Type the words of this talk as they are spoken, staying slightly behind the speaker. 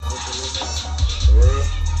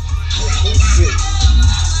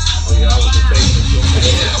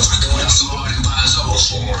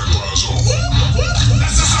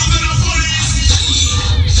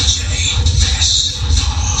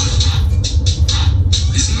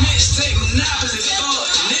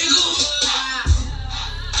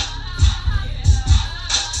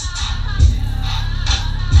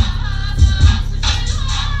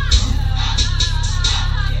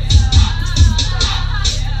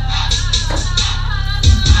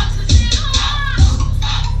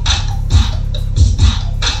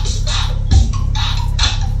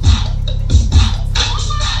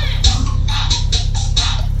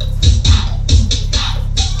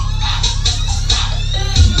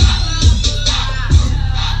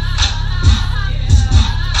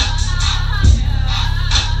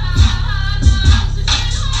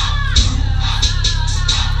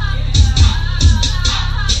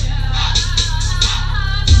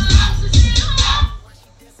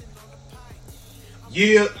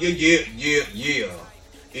Yeah.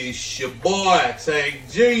 It's your boy, Tank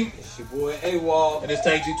G. It's your boy, A-Wall. And it's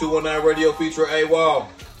Tank G 219 Radio feature A-Wall.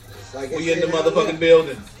 Like we in the motherfucking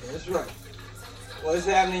building. That's right. What's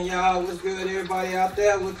happening, y'all? What's good, everybody out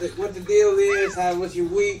there? What the deal is? How was your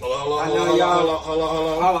week? Hold on.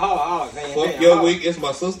 Man, Fuck your week. It's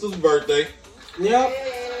my sister's birthday. Yep.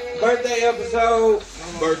 Birthday episode.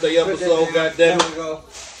 Goddammit. There we go.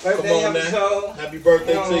 Birthday episode. Now. Happy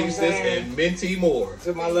birthday to you, sis, and many more.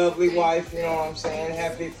 To my lovely wife, you know what I'm saying?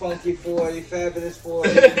 Happy funky 40, fabulous 40,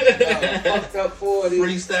 fucked up 40.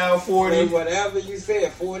 Freestyle 40. Whatever you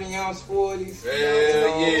said, 40-ounce 40s.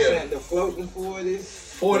 Yeah. The floating 40s.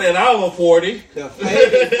 40 an hour 40. The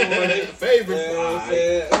favorite 40. Favorite 40. You know what I'm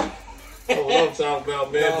saying? That's what I'm talking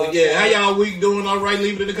about, man. But yeah, how y'all week doing? All right,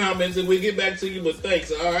 leave it in the comments and we'll get back to you. But thanks,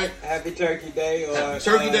 all right? Happy Turkey Day. Happy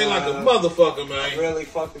Turkey Day like a motherfucker, man. Really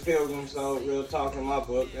fuck the pilgrim, so real talk in my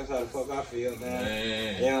book. That's how the fuck I feel,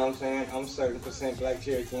 man. You know what I'm saying? I'm certain percent Black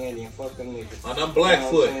Cherokee Indian. Fuck them niggas. And I'm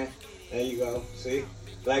Blackfoot. You know there you go. See?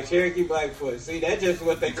 Black Cherokee, Blackfoot. See, that's just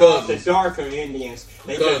what they call the darker Indians.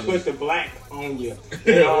 They just put the black on you.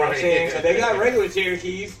 You know what I'm saying? Because they got regular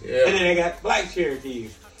Cherokees, and then they got Black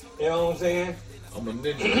Cherokees. You know what I'm saying? I'm a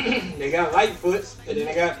ninja. They got Lightfoots, and then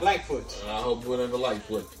they got Blackfoots. I hope we're in the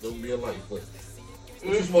Lightfoot. Don't be a Lightfoot.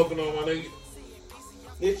 What you smoking on, my nigga?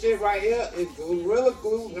 This shit right here is Gorilla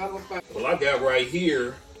Glue number 5. Well, I got right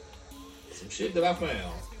here some shit that I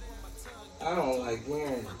found. I don't like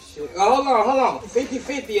wearing shit. Oh, hold on.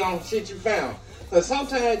 50-50 on shit you found. Because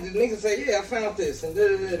sometimes the niggas say, yeah, I found this, and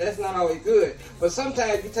that's not always good. But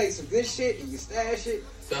sometimes you take some good shit and you stash it.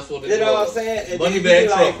 That's what it is. You know what I'm saying? And money then bag you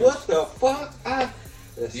trouble. Like, what the fuck?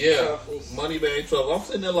 Yeah, truffles. Money bag trouble. I'm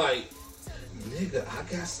sitting there like, nigga, I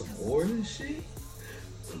got some more than shit.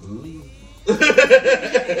 Ooh. Like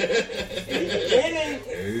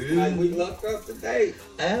we lucked up today.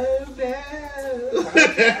 Oh no.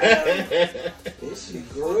 This shit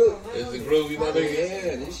groovy. Is it groovy, my nigga?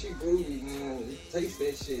 Yeah, this shit groovy, man. Taste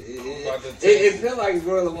that shit. It feel like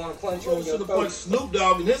Gorilla want to punch you in your throat. Punch Snoop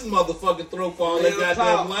Dogg in his motherfucking throat for all that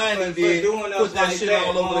goddamn line he did. Put that shit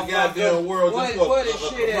all over the goddamn world. What is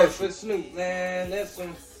shit at for Snoop, man? That's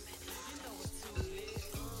some...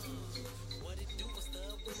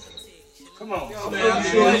 Come on. I'm pretty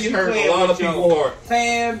sure he hurt a lot of people hard.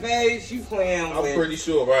 Fan base, you playing with. I'm pretty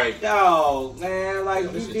sure, right. Dog, man,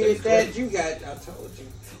 like you did that, you got, I told you.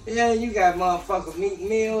 Yeah, you got motherfucker Meat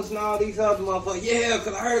Mills and all these other motherfuckers. Yeah,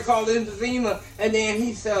 because I heard called emphysema. And then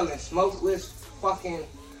he's selling smokeless fucking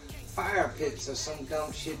fire pits or some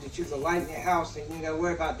dumb shit that you can light in your house and you ain't got to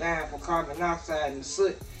worry about dying from carbon dioxide and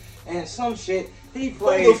soot and some shit. He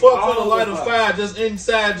plays who the fuck gonna light a fire just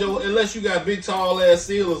inside your, unless you got big tall ass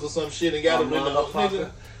ceilings or some shit and got them in the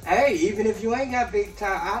nigga. Hey, even if you ain't got big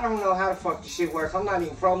time, I don't know how the fuck the shit works. I'm not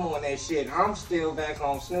even promoting that shit. I'm still back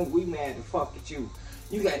on Snoop. We mad to fuck with you.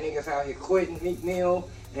 You got niggas out here quitting, Meek Mill,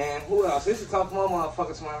 and who else? There's a couple more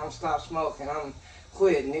motherfuckers when I'm stop smoking. I'm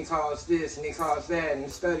quitting. They cause this and they cause that, and the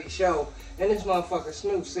study show. And this motherfucker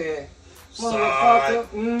Snoop said,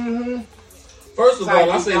 motherfucker, First of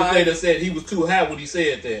all, I said the thing that said he was too high when he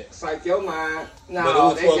said that. Psych your mind. No,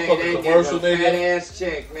 but it was for a commercial, nigga. Fat ass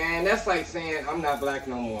check, man. That's like saying I'm not black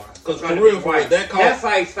no more. Because for real, that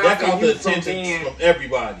caught the attention from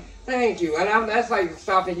everybody. Thank you. And that's like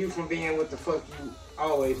stopping you from being what the fuck you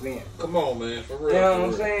always been. Come on, man, for real. You know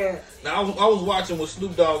what I'm saying? Now I was watching when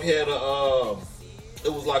Snoop Dogg had it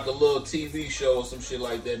was like a little TV show or some shit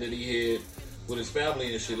like that he had with his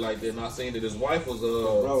family and shit like that, and I seen that his wife was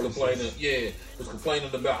complaining. Yeah, was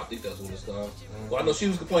complaining about. I think that's what it's called. Well, I know she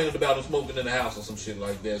was complaining about him smoking in the house or some shit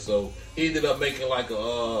like that. So he ended up making like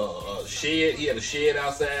a shed. He had a shed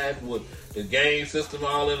outside with the game system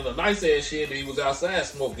all in a nice ass shed that he was outside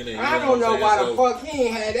smoking in. I don't know why the fuck he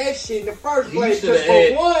ain't had that shit in the first place.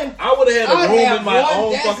 For one, I would have had a room in my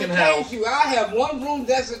own fucking house. Thank you. I have one room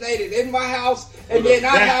designated in my house, and then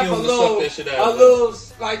I have a little,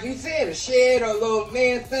 like you said, a shed or a little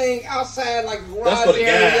man thing outside, like a garage That's for the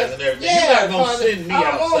area. Guys and everything. Yeah, you're not gonna send me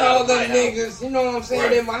outside. I want all them house. niggas, you know what I'm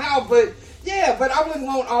saying, in my house, but. Yeah, but I wouldn't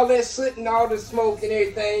want all that soot and all the smoke and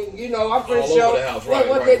everything. You know, I'm pretty sure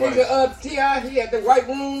what that nigga T.I. he had the white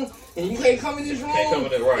room, and you can't come in this room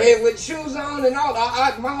and with shoes on and all.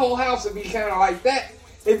 My whole house would be kind of like that.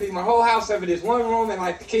 It'd be my whole house over this one room and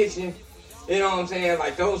like the kitchen. You know what I'm saying?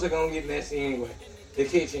 Like those are gonna get messy anyway. The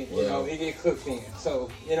kitchen, you know, it get cooked in. So,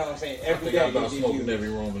 you know what I'm saying? Every day I'm about smoking every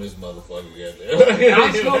room in this motherfucker.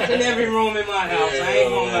 I'm smoking every room in my house. I ain't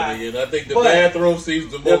gonna lie. And I think the bathroom sees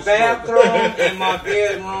the most smoke. The bathroom and my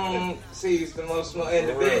bedroom sees the most smoke. And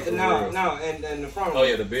the bed, and the front room. Oh,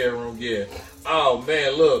 yeah, the bedroom, yeah. Oh,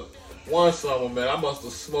 man, look. One summer, man, I must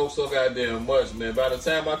have smoked so goddamn much, man. By the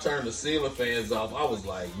time I turned the ceiling fans off, I was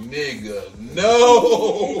like, nigga,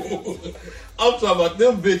 no. I'm talking about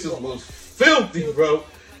them bitches was filthy, bro.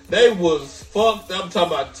 They was fucked. I'm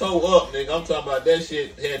talking about toe up, nigga. I'm talking about that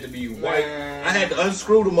shit had to be white. I had to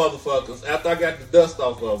unscrew the motherfuckers after I got the dust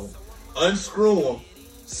off of them. Unscrew them.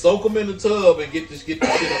 Soak them in the tub and get this shit up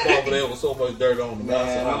off of there with so much dirt on them.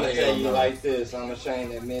 Man, I'm gonna tell you like this. I'm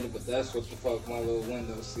ashamed to admit it, but that's what the fuck my little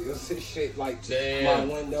window seals. This shit like my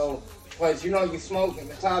window. But you know you smoke and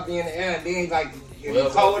the top be in the air, and then like you're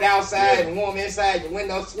cold outside and warm inside, your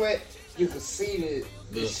window sweat. You can see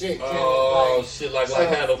the shit. Shit like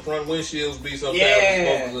how the front windshields be sometimes.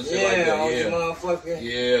 And shit like that. Motherfucking.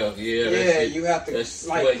 Yeah. You have to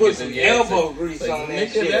like put some elbow grease on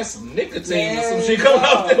that shit. That's nicotine or some shit coming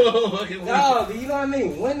out there. No, you know what I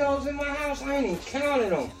mean? Windows in my house, I ain't even counting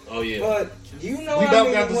them. Oh yeah. But you know we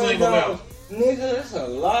about got the same amount. Nigga, that's a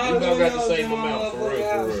lot of windows. We about got the same amount for real.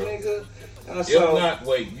 Nigga. If not,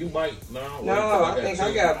 wait, you might I think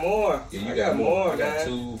I got more. Yeah, you got more. I got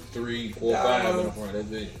 2, 3, 4, 5 in the front.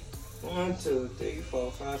 That's it. 1, 2, 3,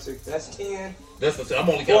 4, 5, 6. That's 10. That's the. I'm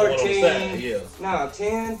only counting 1 on the side. Yeah. Nah,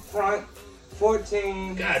 10 front,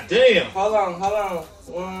 14. God damn. Hold on.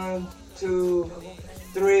 1, 2,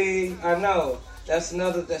 3. I know. That's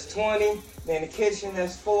another. That's 20. Then the kitchen.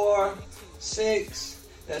 That's 4, 6.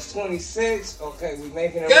 That's 26. Okay, we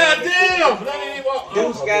making it. God damn!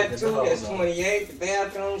 Dude's got 2. That's 28. The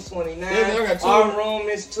bathroom's 29. Our room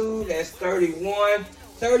is 2. That's 31.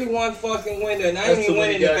 31 fucking windows. I ain't even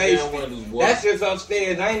went in the basement. That's just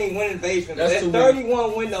upstairs. I ain't even went in the basement. That's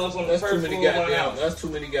 31 windows on the first floor of my house. That's too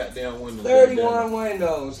many goddamn windows. 31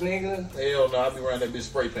 windows, nigga. Hell no, I be around that bitch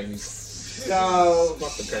spray painting. So,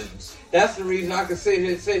 fuck the curtains. That's the reason I could sit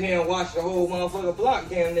here and watch the whole motherfucking block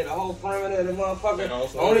damn near the whole perimeter of the motherfucker.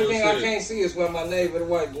 The only thing I can't see is where my neighbor, the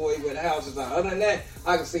white boy, where the houses are. Other than that,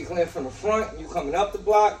 I can see clear from the front, you coming up the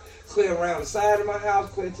block, clear around the side of my house,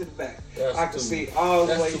 clear to the back. I can see all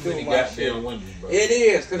the way through my shit. Windows, bro. It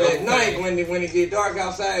is, because at night when it get dark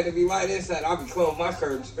outside and be light inside, I'll be closing my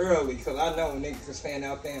curtains early because I know a nigga can stand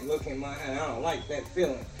out there and look in my hand. I don't like that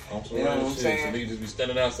feeling. You know what I'm saying? So niggas just be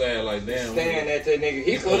standing outside like, damn. Staring at that nigga.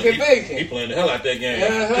 He cooking bacon. He playing the hell out that game.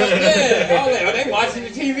 They watching the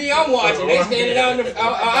TV I'm watching. They standing out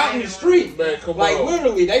in the street. Man,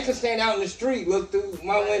 literally, they can stand out in the street, look through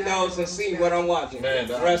my windows and see what I'm watching. Man,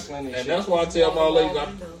 wrestling and shit. That's why I tell my ladies,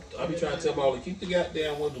 I be trying to tell my ladies, keep the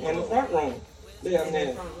goddamn windows in the front room. Damn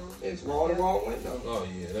near. It's wall-to-wall window. Oh,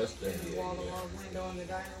 yeah, that's that. Wall-to-wall window in the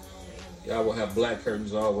dining room. Y'all will have black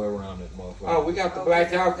curtains all the way around that motherfucker. Oh, we got the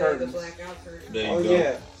blackout curtains. There you go.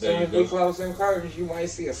 Yeah. So if we close them curtains, you might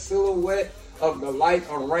see a silhouette of the light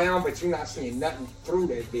around, but you're not seeing nothing through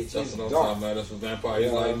that bitch. That's what I'm talking about. That's what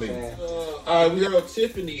vampires like me. All right, we heard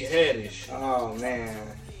Tiffany Haddish. Oh, man.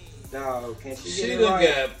 Dog, can she done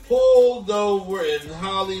got pulled over in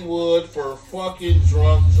Hollywood for fucking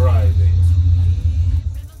drunk driving.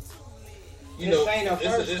 You know,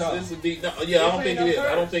 it's a deep. No, yeah, I don't think it is.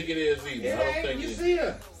 I don't think it is either. I don't think you see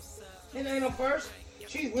her. It ain't her first.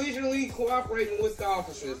 She's visually cooperating with the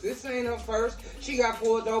officers. This ain't her first. She got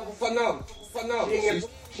pulled over for no.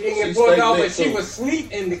 She didn't get pulled over. She was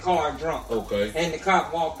asleep in the car drunk. Okay. And the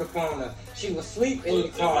cop walked up on her. She was asleep in the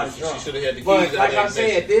car drunk. She should have had the keys. But like I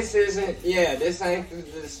said, this ain't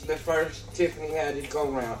the first Tiffany had to go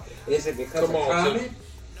around. Is it because of comment?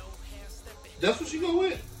 That's what you go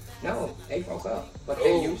with? No, they broke up. But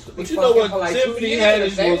they used to be. But you know what Tiffany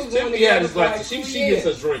Haddish like? She gets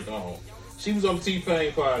a drink on. She was on the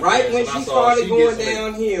T-Pain podcast. Right when she started going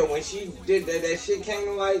downhill, when she did that shit came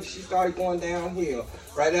to light, she started going downhill.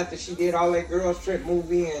 Right after she did all that Girls Trip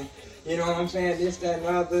movie and, you know what I'm saying, this, that, and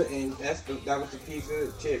other, and that was the piece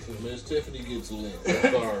of Tiffany. Miss Tiffany gets lit.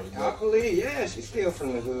 I'm sorry. I believe, she's still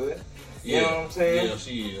from the hood. You know what I'm saying? Yeah,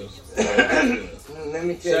 she is. Let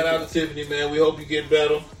me tell you. Shout out to Tiffany, man. We hope you get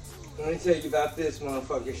better. Let me tell you about this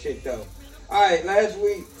motherfucking shit, though. Alright, last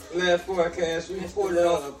podcast, we reported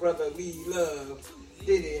on a brother Lee Love,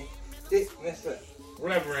 Diddy, messed up.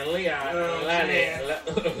 Reverend Leon,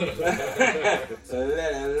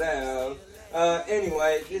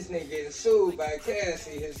 anyway, this nigga getting sued by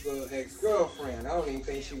Cassie, his little ex-girlfriend. I don't even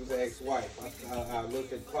think she was an ex-wife. I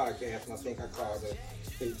looked at the podcast and I think I called her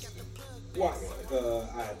his wife.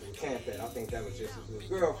 I had to recant that. I think that was just his little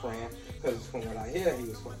girlfriend, because from what I hear, he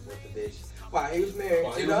was fucking with the bitch. Why he was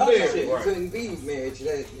married to the other shit. Right. He couldn't be married to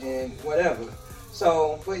that and whatever.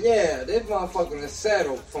 So, but yeah, this motherfucker is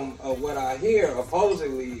settled from what I hear.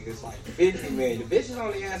 Supposedly, it's like 50 million. The bitch is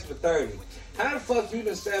only asked for 30. How the fuck you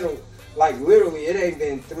done settled? Like literally, it ain't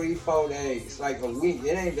been 3-4 days, like a week.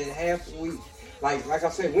 It ain't been half a week like I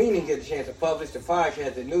said, we didn't get a chance to publish the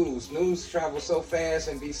podcast, the news. News travels so fast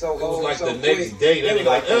and be so old, like so the quick. next day. It was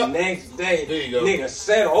like the next day. There you go. Nigga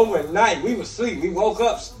settled overnight. We was asleep. We woke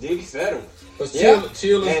up. Diddy settled. Chill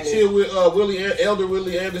with Elder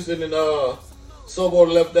Willie Anderson and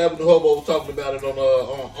Sobo Left Avenue Hobo was talking about it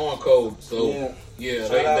on Code. So they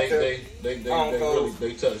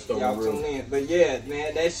touched on y'all real. tune in. But yeah,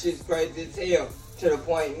 man, that shit's crazy as hell. To the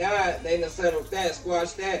point now they done settled that,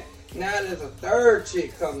 squashed that. Now there's a third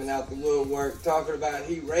chick coming out the woodwork talking about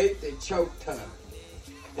he raped and choked her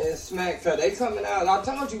and smacked her. They coming out. I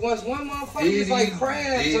told you once one motherfucker is like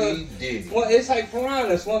crabs. It's like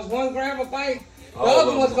piranhas. Once one grab a bite, the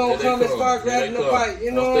other one's gonna come and start grabbing the bite.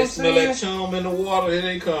 You know what I'm saying? They smell that chum in the water, here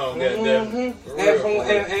they come. And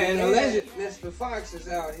allegedly, Mr. Fox is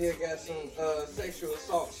out here got some sexual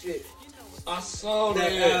assault shit. I saw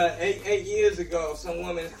that. 8 years ago, some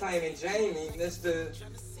woman is claiming Jamie, Mr.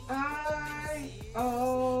 I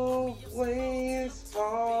always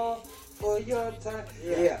fall for your time.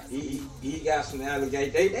 Yeah, he got some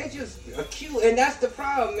allegations. They just accuse, and that's the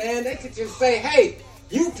problem, man. They could just say, hey,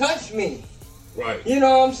 you touched me. Right. You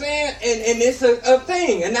know what I'm saying? And it's a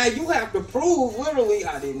thing. And now you have to prove, literally,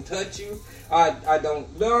 I didn't touch you. I don't,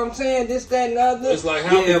 you know what I'm saying? This, that, and other. It's like,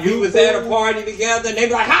 how can we was at a party together, and they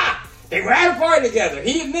be like, ha! They were at a party together.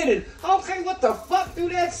 He admitted, okay, what the fuck do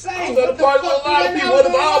that say? I was at a party with a lot of people. What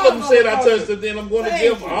if all of them said I touched it, then I'm going to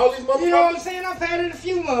give all these motherfuckers? You know what I'm saying? I've had it a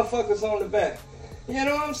few motherfuckers on the back. You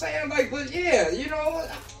know what I'm saying? Like, but yeah, you know,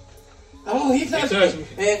 he touched me.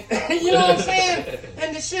 And, you know what I'm saying?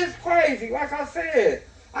 And the shit's crazy. Like I said,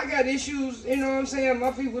 I got issues, you know what I'm saying,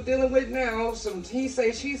 my people dealing with now, some he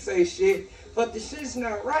say, she say shit, but the shit's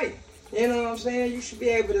not right. You know what I'm saying? You should be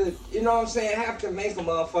able to, you know what I'm saying, have to make a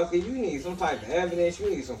motherfucker. You need some type of evidence. You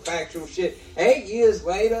need some factual shit. 8 years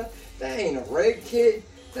later, that ain't a rape kit.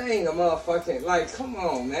 That ain't a motherfucking, like, come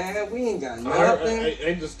on, man. We ain't got nothing.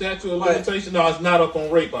 Ain't the statute of limitation? No, it's not up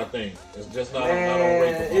on rape, I think. It's just not on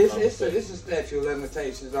rape. It's a statute of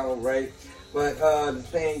limitations on rape. But the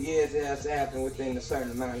thing is, it has to happen within a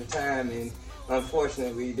certain amount of time. And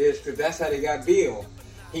unfortunately, because that's how they got Bill.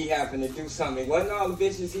 He happened to do something. It wasn't all the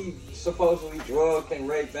bitches he supposedly drugged and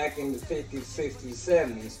raped back in the 50s, 60s,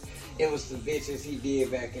 70s. It was the bitches he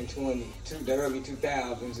did back in the early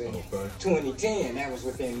 2000s and 2010. That was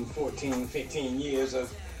within 14, 15 years of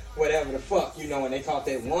whatever the fuck, you know, and they caught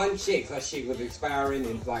that one chick. Her shit was expiring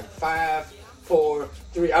in like 5, 4,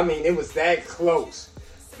 3. I mean, it was that close.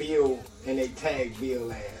 Bill, and they tagged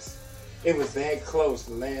Bill ass. It was that close.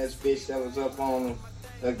 The last bitch that was up on him,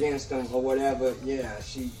 against them or whatever, yeah,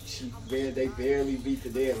 they barely beat the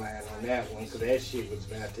deadline on that one because that shit was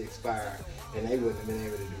about to expire and they wouldn't have been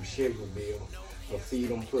able to do shit with Bill or feed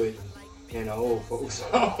them pudding in the old folks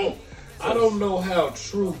home. I don't know how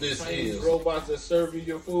true this is. Robots that serve you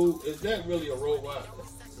your food, is that really a robot?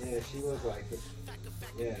 Yeah, she was like it.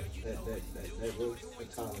 Yeah, that was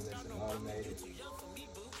autonomous and automated.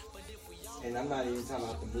 And I'm not even talking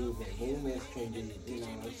about the movement. Movements can be, you know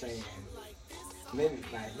what I'm saying,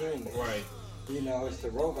 mimicked by humans. Right. You know, it's the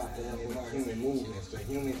robot that has human movements. The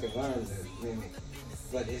human can learn to mimic.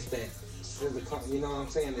 But it's that silicone, you know what I'm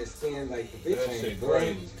saying? That skin, like the bitch ain't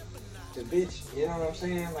crazy. The bitch, you know what I'm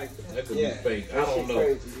saying? Like that could be fake. I don't know.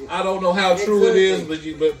 Crazy. I don't know how true it is,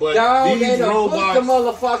 but dog, these robots. Put the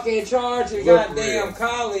motherfucker in charge of goddamn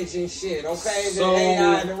college and shit. Okay, so the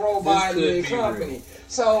AI and the robot and the company. Real.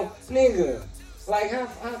 So nigga, like how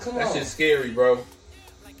come on? That shit's scary, bro.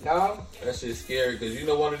 No? That shit's scary because you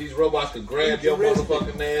know one of these robots could grab your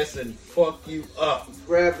motherfucking ass and fuck you up.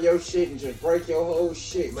 Grab your shit and just break your whole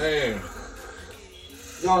shit. Man.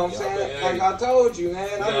 You know what I'm saying? Like I told you,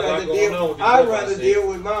 man, I'd rather deal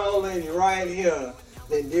with my old lady right here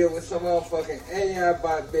than deal with some motherfucking AI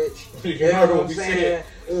bot bitch. You know what I'm saying?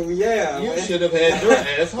 Yeah. You should have had your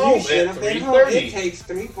ass home at 3:30. It takes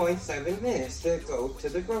 3.7 minutes to go to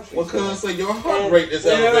the grocery store. Because your heart rate is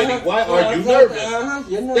elevated. Why are you nervous?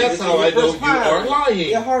 You're nervous. That's how I know you are lying.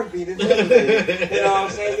 Your heartbeat is elevated. You know what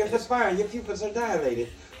I'm saying? You're perspiring. Your pupils are dilated.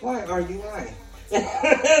 Why are you lying?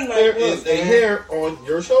 There is a hair on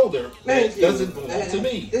your shoulder that doesn't belong to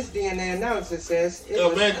me. This DNA analysis says...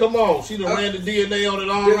 man, come on. She done ran the DNA on it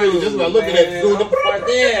already. Just by looking at it. You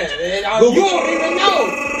don't even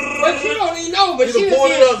know. But you don't even know. But she did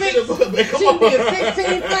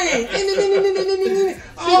 16 things.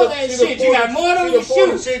 All that shit. You got more on your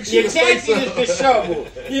shoes. Your khaki is the shovel.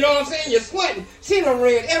 You know what I'm saying? You're sweating. She done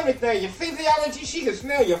read everything. Your physiology. She can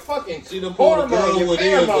smell your fucking hormones, your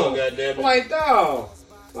pheromones. Like, dog.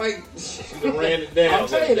 Like, she done ran it down. I'm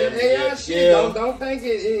telling you, that AI shit, don't think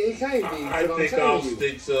it can't be. I think I'll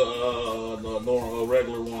stick to a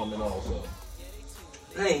regular woman also.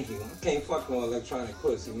 Thank you. I can't fuck no electronic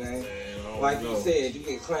pussy, man. Like you said, you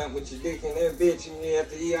get clamped with your dick in that bitch, and you have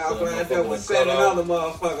to eat out lined up with 7 other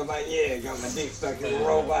motherfuckers. Like, yeah, got my dick stuck in the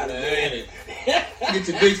robot again. Get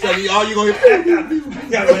your dick stuck in, all you gonna hear.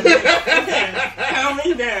 Got my dick. Calm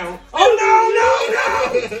me down. Oh, no.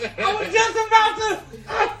 I was just about to.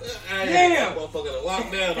 Damn. Motherfucker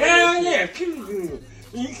locked down. Hell yeah.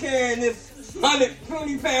 You carrying this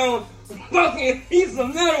 120-pound fucking piece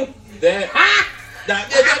of metal. They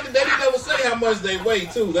never say how much they weigh,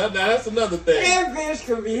 too. That's another thing. That bitch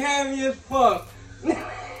could be heavy as fuck.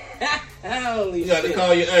 Holy shit. You got to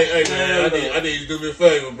call you, hey, man, I need you to do me a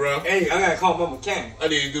favor, bro. Hey, I got to call my mechanic. I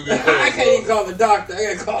need you to do me a favor. I can't even call the doctor. I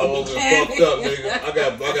got to call the mechanic. Fucked up, nigga.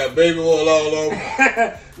 I got baby oil all over.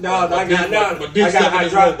 No, I got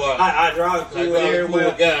hydraulic fluid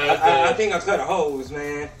everywhere. I think I cut a hose,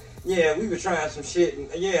 man. Yeah, we were trying some shit.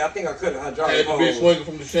 Yeah, I think I cut a hydraulic hose. Had the bitch swinging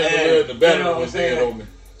from the chandelier, the battery was dead on me.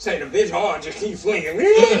 Say the bitch hard, just keep swinging.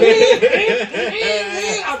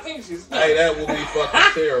 I think she's stuck. Hey, that would be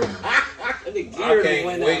fucking terrible. I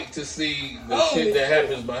can't wait to see the shit that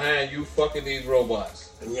happens behind you fucking these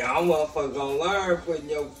robots. Yeah, I'm motherfuckers gonna learn putting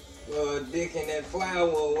your dick in that flower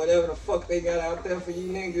or whatever the fuck they got out there for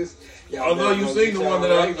you niggas. Although you seen the one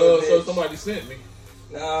that so somebody sent me.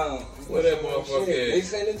 No. Where that motherfucker is? They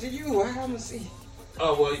sent it to you. I haven't seen.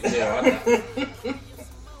 Oh, well, yeah.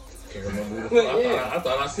 Can't remember. I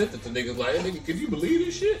thought I sent it to niggas like, hey, nigga, can you believe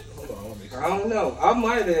this shit? Hold on, let me see. I don't know. I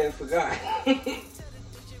might have forgot. No, I didn't.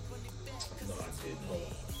 Hold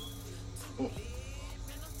on.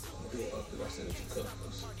 Where the fuck did I send it to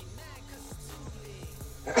customers?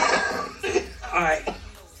 Alright.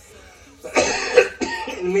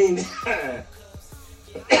 In the meantime,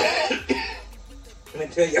 let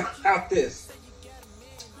me tell you about this.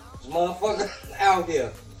 This motherfucker out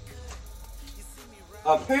here.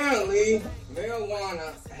 Apparently,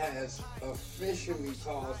 marijuana has officially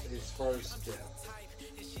caused its first death.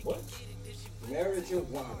 What?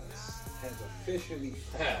 Marijuana has officially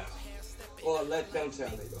passed. Or let them tell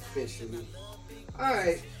it officially.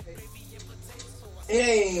 Alright. It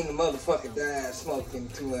ain't a motherfucker died smoking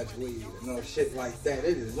too much weed or no shit like that.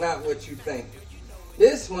 It is not what you think.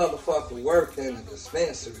 This motherfucker worked in a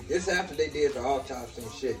dispensary. This after they did the autopsy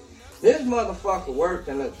and shit. This motherfucker worked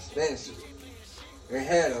in a dispensary. It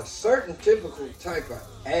had a certain typical type of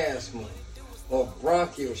asthma or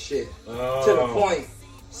bronchial shit. To the point,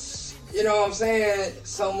 you know what I'm saying?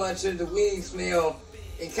 So much of the weed smell,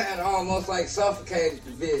 it kind of almost like suffocated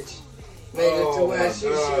the bitch. Made it to where she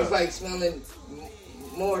was like smelling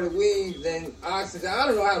more of the weed than oxygen. I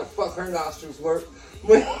don't know how the fuck her nostrils work.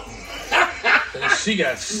 But she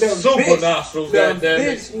got super nostrils,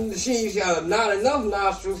 goddammit. She's not enough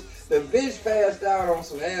nostrils. The bitch passed out on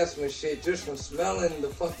some asthma shit just from smelling the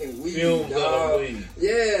fucking weed. Fumes of weed.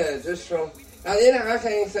 Yeah, just from. I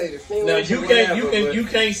can't say the fumes. Now you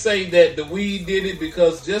can't say that the weed did it,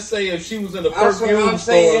 because just say if she was in a perfume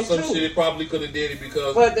store or some shit, it probably could have did it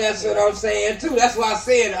because. But that's what I'm saying too. That's why I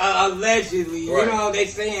said allegedly. Right. You know they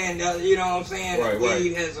saying you know what I'm saying.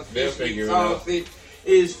 Weed has officially caused it.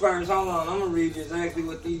 Is first. Hold on, I'm gonna read you exactly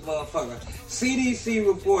what these motherfuckers. CDC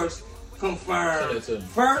reports confirmed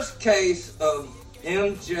first case of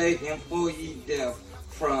MJ employee death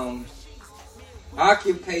from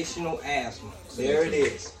occupational asthma. There it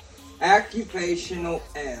is. Occupational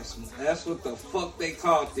asthma. That's what the fuck they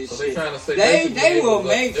called this shit. They will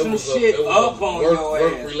make some shit up on your ass.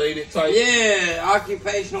 Work-related type? Yeah,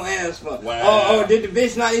 occupational asthma. Wow. Or did the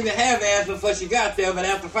bitch not even have asthma before she got there, but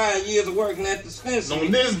after 5 years of working at the dispensary,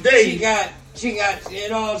 on this day, she got, you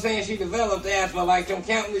know what I'm saying, she developed asthma like them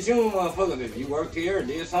countless human motherfuckers. If you worked here or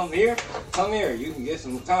did something here, come here. You can get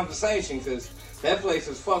some compensation because that place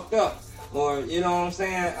is fucked up. Or, you know what I'm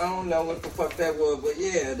saying? I don't know what the fuck that was, but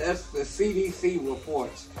yeah, that's the CDC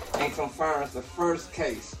reports and confirms the first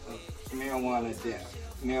case of marijuana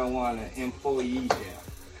employee death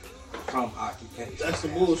from occupation. That's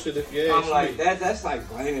some bullshit if you ask me. I'm like, that's like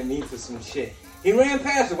blaming me for some shit. He ran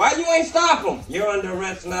past it. Why you ain't stop him? You're under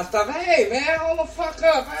arrest and I stop. Hey, man, hold the fuck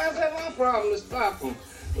up. How's that my problem to stop him?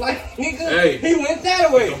 Like, nigga, he went that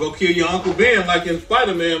way. Don't go kill your Uncle Ben like in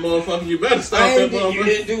Spider-Man, motherfucker. You better stop that motherfucker. You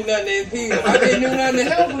didn't do nothing to impede him. I didn't do nothing to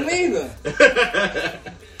help him either.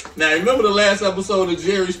 Now, remember the last episode of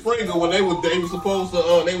Jerry Springer when they was supposed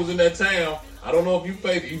to, they was in that town. I don't know if you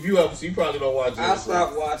paid, if you ever, you probably don't watch it. I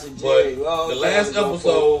stopped watching Jerry. But the last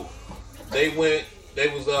episode, they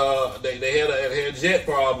had jet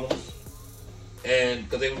problems, and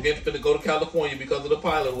because they were getting to go to California because of the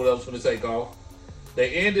pilot, what else for the takeoff. They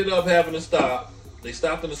ended up having to stop. They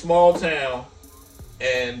stopped in a small town,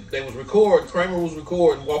 and they was recording. Kramer was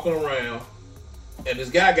recording, walking around, and this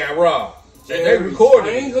guy got robbed. And they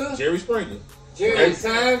recorded it. Jerry Springer. Jerry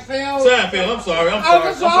Seinfeld? Seinfeld, I'm sorry,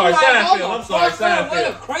 Seinfeld.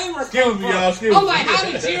 Where the Kramer Excuse me, y'all, excuse me. I'm like, how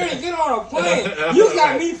did Jerry get on a plane? You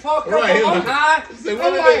got me fucked up. I'm high.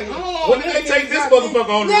 When did they take this motherfucker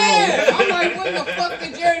on the road? Yeah, I'm like, when the fuck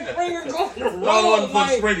did Jerry Springer go on the road?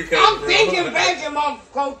 I'm thinking back in my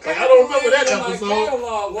cocaine. I don't remember that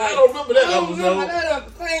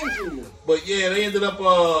episode. Thank you. But yeah, they ended up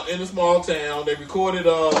in a small town. They recorded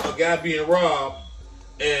a guy being robbed.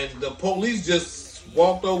 And the police just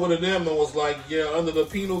walked over to them and was like, yeah, under the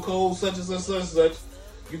penal code, such and such and such,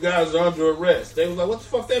 you guys are under arrest. They was like, what the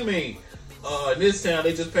fuck that mean? In this town,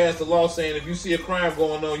 they just passed a law saying if you see a crime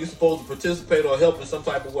going on, you're supposed to participate or help in some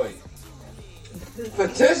type of way.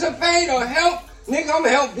 Participate or help? Nigga, I'm gonna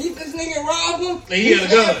help beat this nigga and rob him. And he had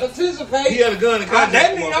a gun. Participate. He had a gun.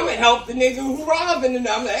 That means I'm gonna help the nigga who robbing him.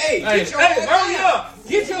 I'm like, get your ass down.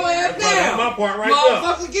 Get your ass down. That's my part right there.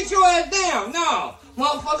 Motherfucker, get your ass down. No.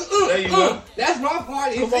 Motherfucker, there you go. That's my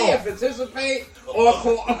part. If they participate or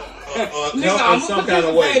nigga, I'm some gonna kind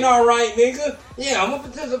of way. All right, nigga. Yeah, I'm gonna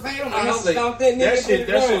participate. I'm gonna help stomp that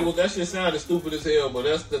nigga. That shit sounded stupid as hell, but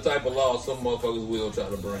that's the type of law some motherfuckers will try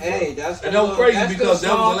to bring. Hey, that was crazy because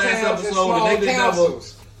that was the last episode, and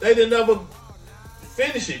they didn't ever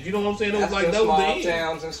finish it. You know what I'm saying? It was like that was the end. Small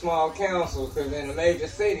towns and small councils, because in a major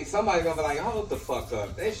city, somebody gonna be like, hold the fuck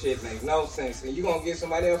up. That shit makes no sense. And you gonna get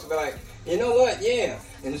somebody else to be like, you know what? Yeah.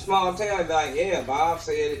 In the small town, be like, yeah, Bob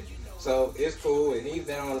said it, so it's cool. And he's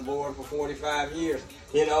been on the board for 45 years.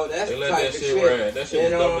 You know, that's the type of shit. That shit you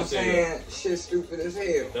know was what I'm saying? Shit stupid as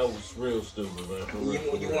hell. That was real stupid,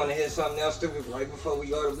 man. You want to hear something else stupid right before we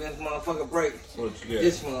go to this motherfucker break? What you get?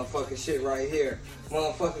 This motherfucker shit right here.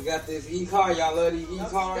 Motherfucker got this e-car. Y'all love these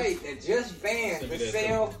e-cars? They just banned the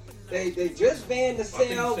sale. They just banned the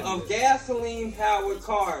sale of gasoline-powered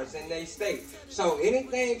cars in their state. So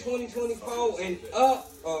anything 2024 and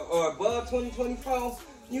up or above 2024,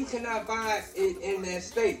 you cannot buy it in that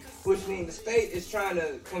state, which means the state is trying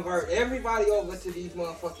to convert everybody over to these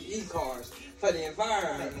motherfucking e-cars for the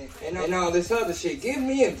environment and all this other shit. Give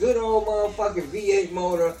me a good old motherfucking V8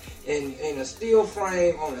 motor and a steel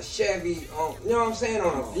frame on a Chevy, you know what I'm saying,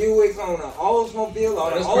 on a Buick, on an Oldsmobile,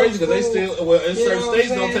 on That's an crazy because they still, in certain states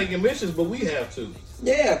don't take emissions, but we have to.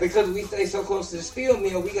 Yeah, because we stay so close to the steel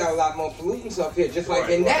mill, we got a lot more pollutants up here, just like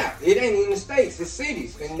in Nap. It ain't even the states, it's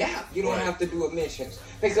cities. In Nap, you don't have to do emissions.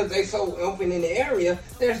 Because they so open in the area,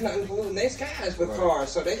 there's nothing polluting their skies with cars,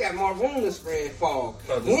 so they got more room to spread fog.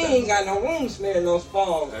 We ain't got no room to spread no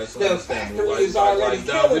fog. The factory is already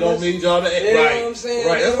killing we don't need y'all to you know what I'm saying?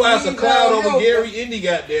 Right, that's why it's a cloud over Gary Indy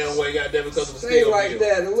goddamn way, goddamn, because of the steel like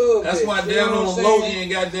that a little That's bit. why down on the low end,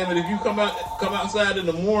 goddamn it, if you come outside in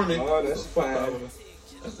the morning. Oh, that's fine.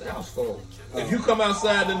 That's the house phone. If you come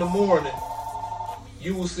outside in the morning,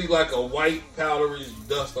 you will see like a white powdery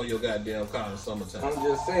dust on your goddamn car in the summertime. I'm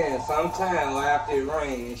just saying, sometime after it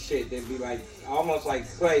rain and shit, they be like almost like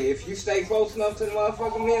clay. If you stay close enough to the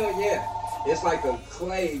motherfucking mill, yeah, it's like a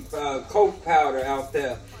clay coke powder out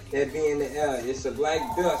there that be in the air. It's a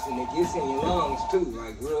black dust and it gets in your lungs too,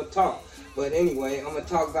 like real talk. But anyway, I'm gonna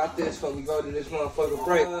talk about this before we go to this motherfucking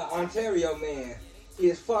break. Ontario man. He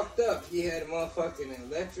is fucked up. He had a motherfucking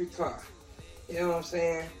electric car. You know what I'm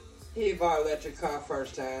saying? He bought an electric car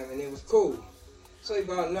first time and it was cool. So he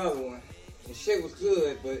bought another one. And shit was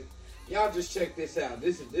good, but y'all just check this out.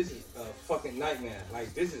 This is a fucking nightmare.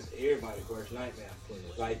 Like, this is everybody's worst nightmare.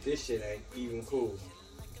 Like, this shit ain't even cool.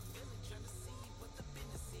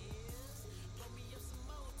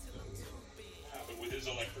 Happened with his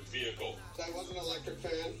electric vehicle. I was an electric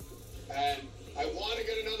fan, and I want to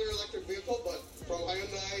get another electric vehicle, but from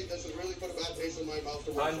Hyundai, this has really put a bad taste in my mouth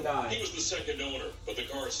to work. He was the second owner, but the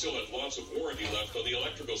car still had lots of warranty left on the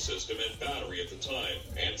electrical system and battery at the time.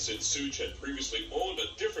 And since Such had previously owned a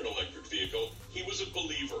different electric vehicle, he was a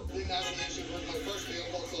believer. I didn't have any issues with my first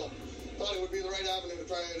vehicle, so thought it would be the right avenue to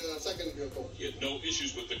try a second vehicle. He had no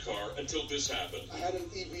issues with the car until this happened. I had an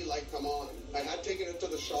EV light come on. I had taken it to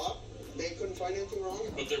the shop. They couldn't find anything wrong.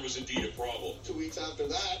 But there was indeed a problem. 2 weeks after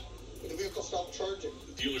that, the vehicle stopped charging.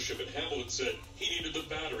 The dealership in Hamilton said he needed the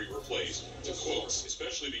battery replaced. To quotes,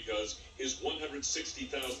 especially because his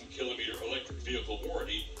 160,000 kilometer electric vehicle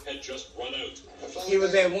warranty had just run out. He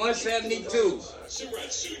was at 172.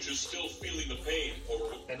 Simrat Such is still feeling the pain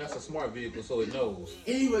over. And that's a smart vehicle, so it knows.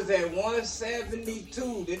 He was at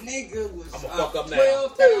 172. The nigga was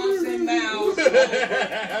 12,000 miles.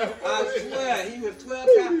 I swear, he was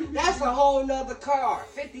 12,000. That's a whole nother car.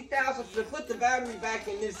 50,000 to put the battery back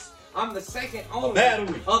in this. I'm the second owner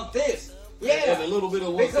of this. Yeah, and a little bit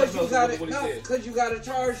of because you gotta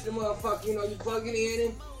charge the motherfucker. You know, you plug it in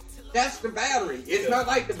and That's the battery. It's not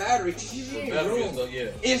like the battery. Yeah.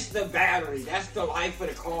 It's the battery. That's the life of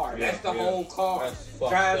the car. That's the whole car.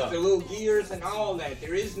 Drives the little gears and all that.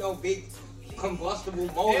 There is no big combustible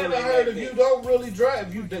motor. And I heard if you don't really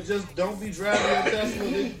drive, you just don't be driving your Tesla,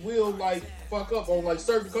 it will like fuck up on like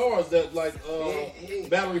certain cars that like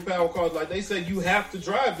battery powered cars. Like they say you have to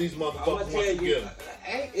drive these motherfuckers once you get them.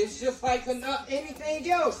 It's just like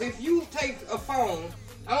anything else. If you take a phone,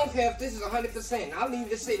 I don't care if this is 100%. I'll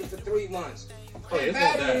leave it sitting for 3 months. The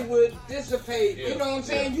battery would dissipate. You know what I'm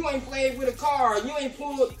saying? You ain't played with a car. You ain't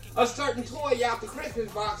pulled a certain toy out the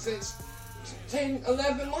Christmas box since 10,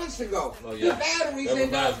 11 months ago. The batteries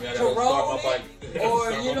end up corroding,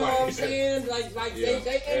 or you know what I'm saying? Like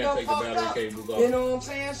they end up fucked up. You know what I'm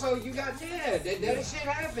saying? So you got that shit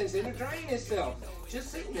happens. It'll drain itself.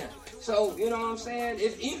 Just sitting there. So, you know what I'm saying?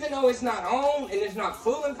 Even though it's not on and it's not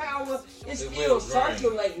full in power, it's still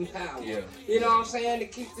circulating power. Yeah. You know what I'm saying? To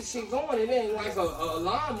keep the shit going. It ain't like a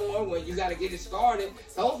lawnmower when you got to get it started.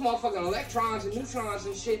 Those motherfucking electrons and neutrons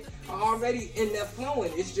and shit are already in there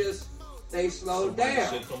flowing. It's just they slowed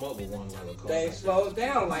down. They slowed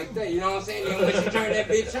down like that. You know what I'm saying? Then once you turn that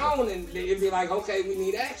bitch on, and it'd be like, okay, we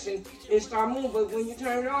need action, and start moving. But when you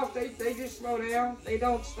turn it off, they just slow down. They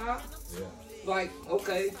don't stop. Yeah. Like,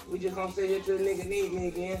 okay, we just gonna sit here till the nigga need me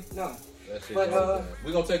again. No. But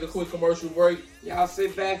we're gonna take a quick commercial break. Y'all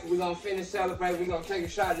sit back, we're gonna finish celebrate. We're gonna take a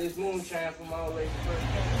shot of this moonshine from my old lady's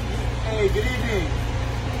birthday. Hey, good evening.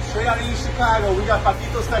 Straight out of East Chicago, we got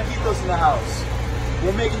Paquitos Taquitos in the house.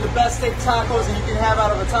 We're making the best steak tacos that you can have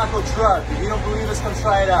out of a taco truck. If you don't believe us, come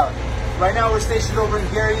try it out. Right now we're stationed over in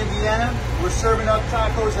Gary, Indiana. We're serving up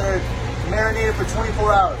tacos that are marinated for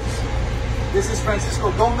 24 hours. This is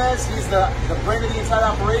Francisco Gomez. He's the brain of the entire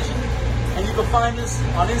operation. And you can find us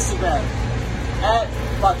on Instagram at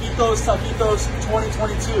Paquitos Taquitos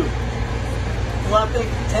 2022. We want to thank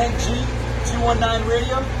Tank G 219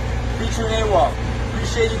 Radio featuring AWOL.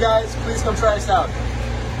 Appreciate you guys. Please come try us out.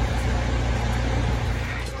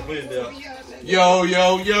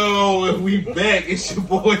 Yo, we back. It's your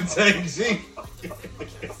boy Tank G.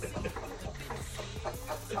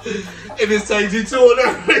 And it's Tank G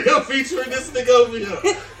 219 featuring this nigga over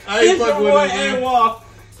here. I ain't fucking with him, man.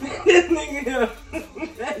 This nigga here.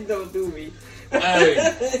 That don't do me.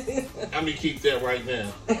 Hey, let me keep that right now.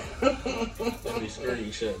 Let me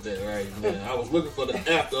screenshot that right now. I was looking for the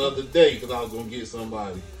app the other day because I was going to get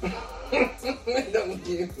somebody. Don't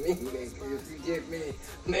give me, nigga. If you get me,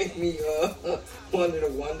 make me one of the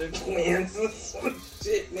Wonder Twins or some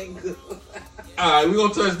shit, nigga. Alright, we're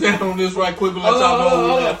going to touch down on this right quick. Let's talk about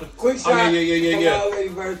what happened. Quick shot. Yeah. My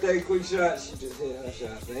lady's birthday, quick shot. She just hit her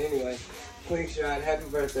shot. But anyway, quick shot. Happy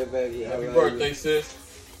birthday, baby. Happy birthday, sis.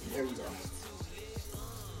 There we go.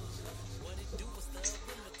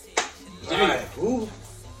 Alright, ooh.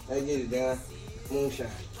 Let's get it done. Moonshine.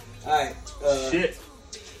 Alright. Shit.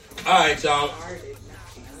 Alright, y'all.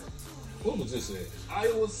 What was this at?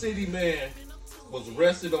 Iowa City man was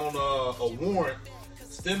arrested on a warrant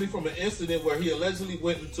stemming from an incident where he allegedly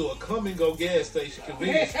went into a come-and-go gas station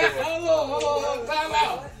convenience store. Hold on. Time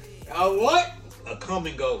out. A what? A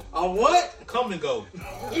come-and-go. A what? Come-and-go.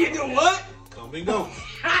 You do what? Come-and-go.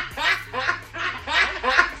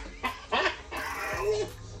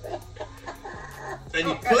 And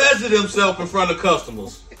he pleasured himself in front of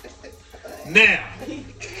customers. Now. He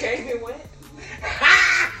came and went?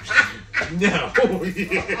 Now.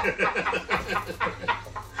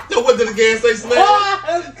 So what did the gas station name?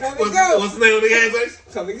 Come and go. What's the name of the gas station?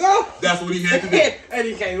 Come and go. That's what he had to do. And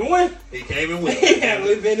he came and went. He came and went. Yeah,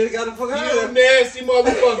 we've been got the fuck out of You a nasty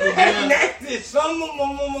motherfucker, man. Nasty son of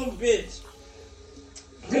a bitch.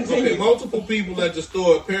 Okay, multiple people at the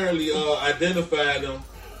store apparently identified him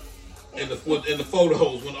in the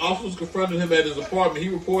photos. When officers confronted him at his apartment, he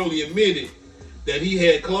reportedly admitted that he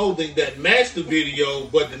had clothing that matched the video,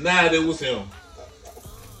 but denied it was him.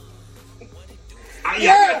 I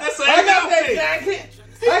got that jacket.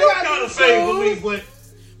 I got the same for me, but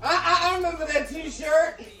I remember that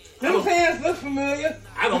T-shirt. Them pants look familiar.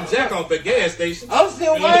 I don't jack off at gas stations. I'm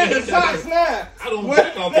still wearing the socks now. I don't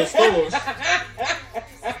jack off at stores.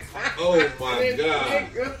 Oh my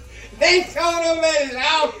God. They told him at his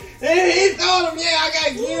house. He told him, yeah, I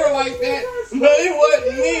got gear like that. But it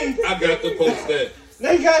wasn't me. I got to post that.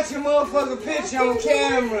 They got your motherfucking picture on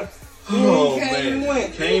camera. Oh,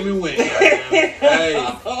 man. Came and went. Hey.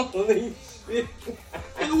 Holy shit.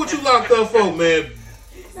 Nigga, what you locked up for, man?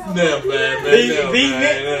 Nah, man.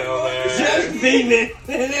 Just beating it.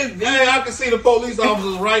 Hey, I can see the police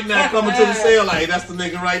officers right now coming to the cell like, that's the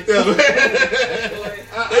nigga right there.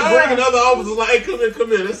 bringing other officers like, hey, come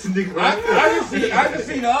here. That's the nigga right there. I can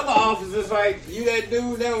see the other officers like, you that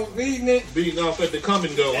dude that was beating off at the come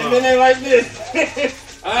and go, and then they like this.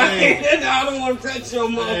 I don't want to touch your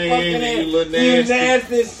motherfucking ass. You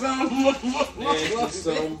nasty son of a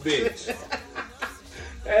bitch.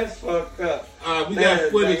 That's fucked up. Alright, we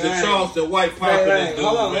got footage of Charleston White popping this dude.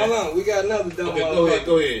 Hold on. We got another dumb motherfucker.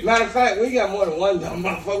 Go ahead. Matter of fact, we got more than one dumb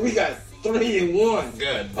motherfucker. We got 3 in 1. God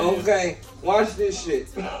damn. Okay, watch this shit.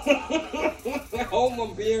 Hold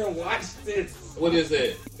my beer and watch this. What is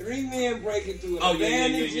that? 3 men break into an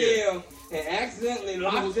abandoned jail and accidentally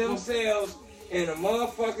lock themselves in a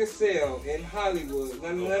motherfucking cell in Hollywood.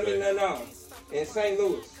 No. In St.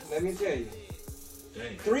 Louis. Let me tell you.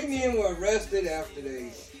 Dang. 3 men were arrested after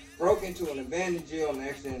they broke into an abandoned jail and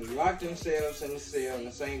accidentally locked themselves in a cell in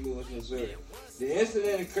St. Louis, Missouri. The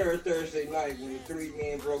incident occurred Thursday night when the 3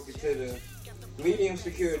 men broke into the medium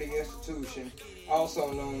security institution,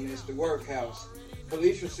 also known as the workhouse.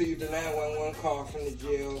 Police received a 911 call from the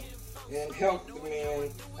jail and helped the men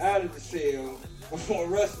out of the cell before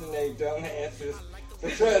arresting their dumbasses for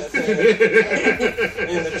trespassing.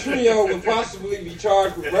 And the trio would possibly be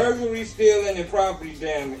charged with burglary, stealing, and property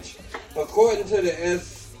damage. According to the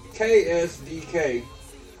KSDK,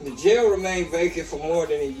 the jail remained vacant for more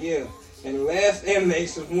than a year, and the last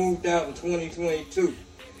inmates was moved out in 2022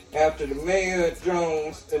 after the Mayor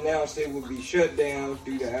Jones announced it would be shut down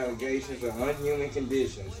due to allegations of unhuman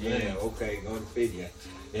conditions. Yeah, okay, go to figure.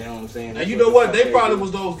 You know what I'm saying? And you know what? They probably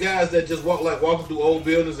was those guys that just walking through old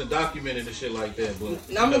buildings and documenting and shit like that. But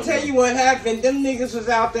I'm gonna tell you what happened. Them niggas was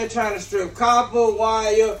out there trying to strip copper,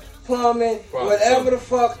 wire, plumbing, whatever the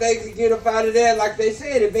fuck they could get up out of there. Like they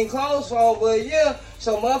said, it been closed for over a year.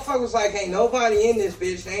 So motherfuckers like, ain't nobody in this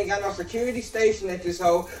bitch. They ain't got no security station at this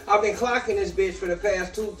hole. I've been clocking this bitch for the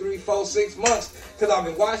past 2, 3, 4, 6 months because I've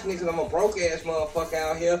been watching it because I'm a broke ass motherfucker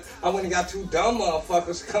out here. I went and got 2 dumb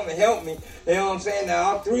motherfuckers to come and help me. You know what I'm saying? Now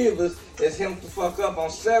all 3 of us is him to fuck up on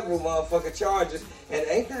several motherfucking charges. And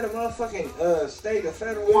ain't that a motherfucking state or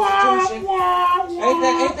federal institution?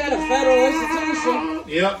 Ain't that a federal institution?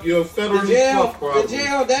 Yep, you're a federal The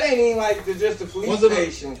jail, that ain't even like just a police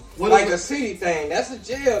station. Like a city thing. That's a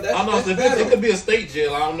jail. That's, I don't know. It could be a state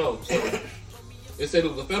jail. I don't know. So, it said it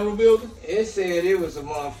was a federal building? It said it was a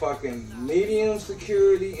motherfucking medium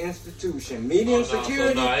security institution. Medium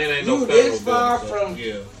security? So, it ain't no you federal this far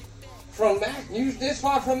building, from Max. You this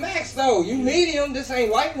far from Max, though. You medium. This ain't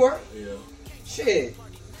light work. Yeah. Shit.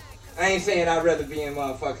 I ain't saying I'd rather be in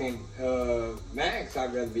motherfucking Max.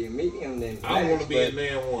 I'd rather be in medium than Max. I don't want to be in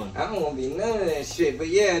man 1. I don't want to be none of that shit. But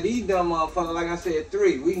yeah, these dumb motherfuckers, like I said,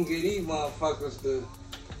 3. We can get these motherfuckers to...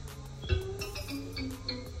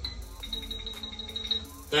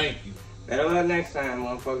 Thank you. Better luck next time,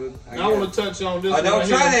 motherfucker. I want to touch on this. Don't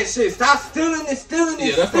try that shit. Stop stealing this.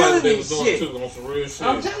 Yeah, that's probably what they was doing too, on some real shit.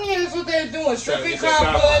 I'm telling you, that's what they was doing. Stripping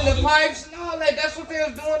copper and the pipes and all that. That's what they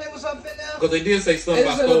was doing. They was up in there. Because they did say something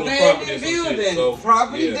about stolen property and some shit. So,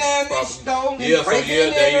 property damage, stolen, there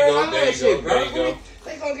you go.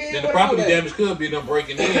 They gonna get then the property damage could be them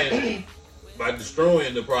breaking in by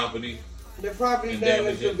destroying the property. The property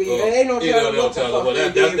damage could be, and they don't tell them what the fuck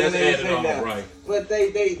they did when they was in there. Right. But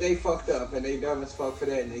they fucked up, and they dumb as fuck for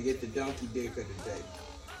that, and they get the donkey dick of the day.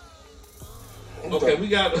 Okay, we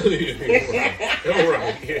got... All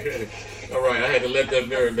right, I had to let that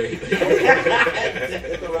marinate.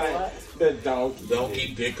 The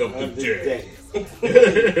donkey dick of the day.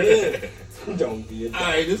 Don't be a donkey.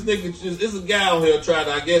 Alright, this a guy on here trying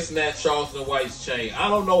to, I guess, snatch Charleston White's chain. I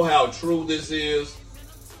don't know how true this is.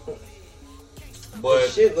 But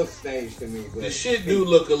the shit looks strange to me. The shit do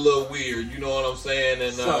look a little weird, you know what I'm saying?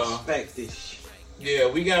 And suspectish. Yeah,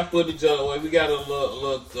 we got footage of it. We got a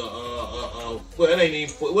little well, it ain't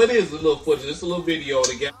even. Well, it is a little footage. It's a little video.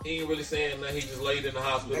 The guy, he ain't really saying that. He just laid in the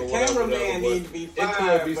hospital. The cameraman need to be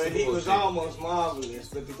fired, but he was almost marvelous.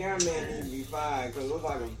 But the cameraman need to be fired because it looked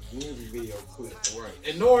like a music video clip. Right.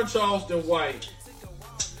 And knowing Charleston White,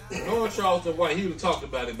 he would have talked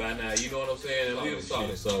about it by now. You know what I'm saying? And we would have saw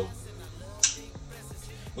it. So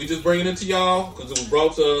we just bringing it to y'all because it was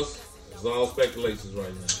brought to us. It's all speculations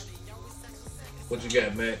right now. What you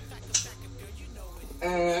got, Matt?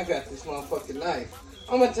 I got this motherfucking knife.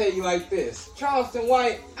 I'm gonna tell you like this. Charleston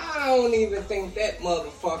White, I don't even think that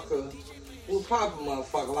motherfucker was pop a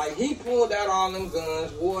motherfucker. Like, he pulled out all them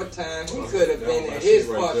guns, wartime. He could have been at his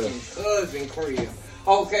fucking cousin crib.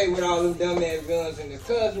 Okay, with all them dumbass guns, and his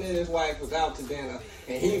cousin and his wife was out to dinner,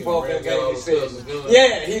 and he both got decisions.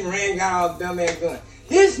 Yeah, he ran got all the dumbass guns.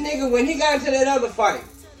 This nigga, when he got into that other fight,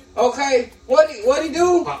 okay, what he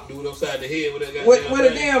do? Pop dude upside the head with a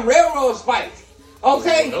damn railroad spike.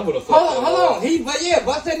 Okay, hold on.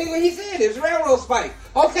 Bust that nigga when he said it's railroad spike.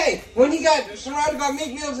 Okay, when he got surrounded by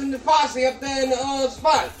Meek Mills and the posse up there in the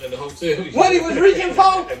spot. In the hotel. What he was reaching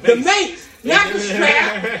for? The mace, not the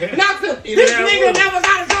strap, not the. This nigga never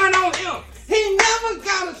got a gun on him. He never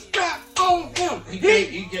got a strap on him.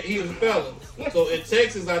 He was a felon. So in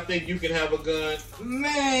Texas, I think you can have a gun.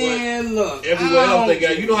 Man, look. Everywhere else they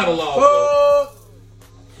got, you know how the laws go.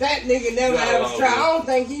 That nigga never had a strap. I don't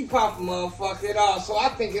think he pop a motherfucker at all. So I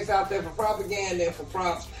think it's out there for propaganda and for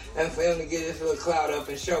props and for him to get his little clout up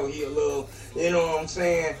and show he a little, you know what I'm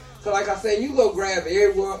saying? So like I said, you go grab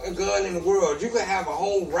every gun in the world. You can have a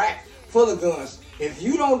whole rack full of guns. If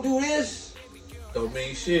you don't do this, don't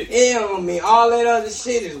mean shit. It don't mean all that other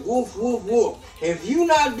shit is woof, woof, woof. If you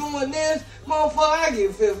not doing this, motherfucker, I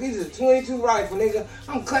give 50. This is a 22 rifle, nigga.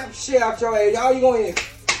 I'm clapping shit out your ass. All you going to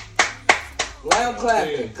loud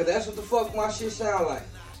clapping, because that's what the fuck my shit sound like.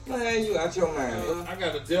 Man, you out your mind. I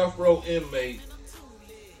got a death row inmate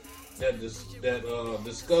that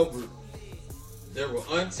discovered there were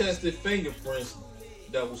untested fingerprints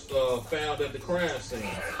that was found at the crime scene.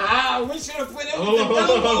 We should have put him with the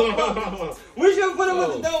dumb motherfucker. We should have put him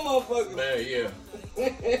with the dumb motherfucker. Man, yeah.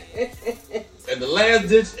 And the last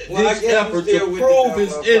ditch effort to prove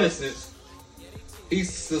his innocence, he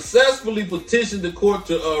successfully petitioned the court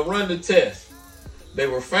to run the test. They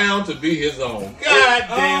were found to be his own. God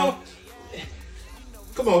damn.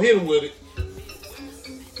 Come on, hit him with it.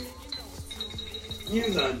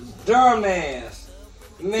 You's a dumbass.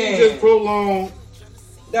 Man. He just prolonged.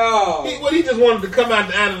 No. He just wanted to come out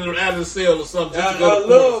of the cell or something. A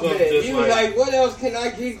little bit. He was like, what else can I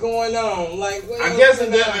keep going on? Like, what I guess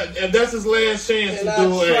if that's his last chance to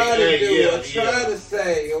do it. Try to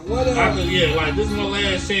say. Or what else? Like, this is my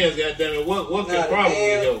last chance, goddammit. What can probably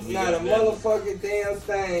help me? Not a motherfucking damn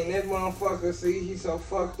thing. That motherfucker, see, he's so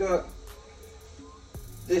fucked up.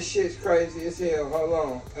 This shit's crazy as hell. Hold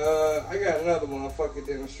on. I got another motherfucking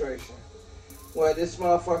demonstration. Well, this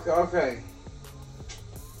motherfucker, okay.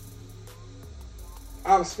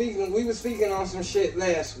 We were speaking on some shit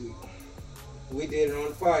last week. We did it on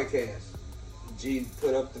the podcast. G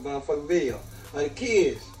put up the motherfucking video. The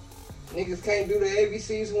kids. Niggas can't do the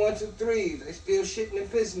ABCs 1, 2, 3s. They still shitting and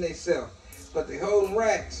pissing themselves. But they holding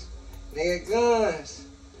racks. They got guns.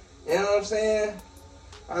 You know what I'm saying?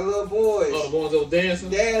 Our little boys. Oh, the ones that dancing?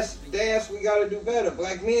 Dance, we gotta do better.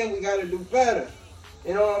 Black men, we gotta do better.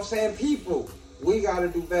 You know what I'm saying? People. We gotta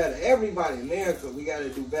do better. Everybody in America, we gotta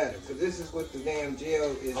do better. Because this is what the damn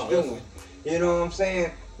jail is doing. You know what I'm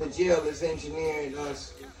saying? The jail is engineering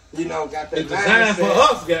us. You know, got that mindset. It's designed for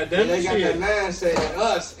us, goddamn. They got that mindset in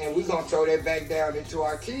us, and we gonna throw that back down into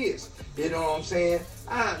our kids. You know what I'm saying?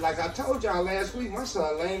 Like I told y'all last week, my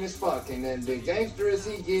son lame as fuck, and the gangsters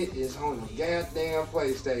he get is on the goddamn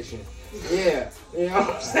PlayStation. Yeah, you know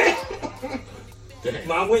what I'm saying?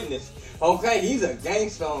 My witness. Okay, he's a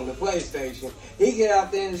gangster on the PlayStation. He get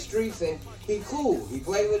out there in the streets and he cool. He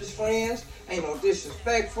play with his friends. Ain't no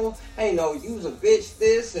disrespectful. Ain't no use a bitch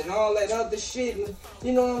this and all that other shit. And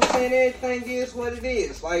you know what I'm saying? Everything is what it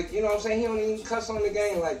is. Like, you know what I'm saying? He don't even cuss on the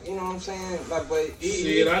game. Like, you know what I'm saying? Like, but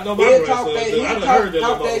I know my talk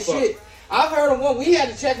that shit. I've heard him one. We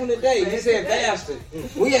had to check him today. He said bastard.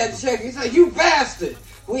 We had to check. He said, you bastard.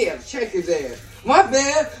 We had to check his ass. My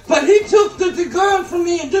bad, but he took the gun from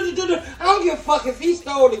me and I don't give a fuck if he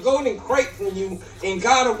stole the golden crate from you in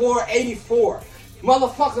God of War 84.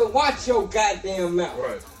 Motherfucker, watch your goddamn mouth.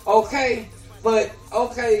 Right. Okay? But,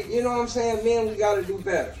 okay, you know what I'm saying? Men, we gotta do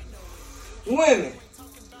better. Women,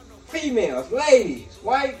 females, ladies,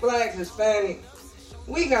 white, black, Hispanic,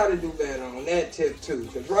 we gotta do better on that tip too.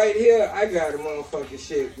 Because right here, I got a motherfucking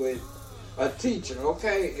shit with a teacher,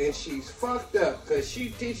 okay? And she's fucked up because she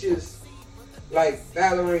teaches like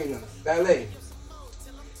ballet.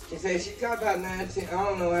 She said she got about 9, 10, I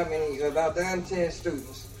don't know how many, about 9, 10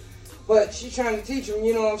 students. But she's trying to teach them,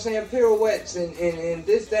 you know what I'm saying, pirouettes and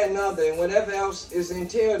this, that, and other, and whatever else is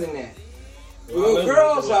entailed in that. Little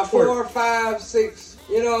girls are 4, 5, 6,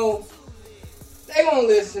 you know, they won't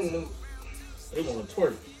listen to. They want to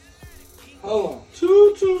twerk. Hold on.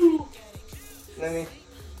 Choo-choo. Let me.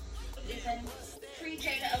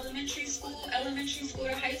 Pre-K to elementary school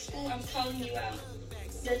to high school, I'm calling you out.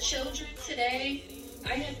 The children today,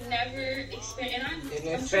 I have never experienced,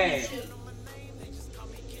 and I'm trying to.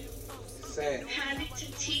 Sad. Having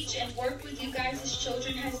to teach and work with you guys as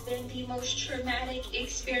children has been the most traumatic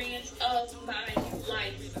experience of my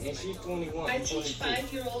life. And she's 21. I teach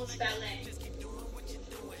 5-year-olds ballet.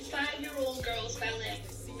 5-year-old girls ballet.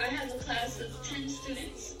 I have a class of 10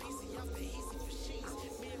 students.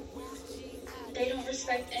 They don't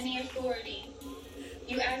respect any authority.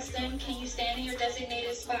 You ask them, can you stand in your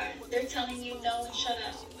designated spot? They're telling you no and shut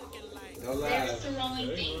up. They're throwing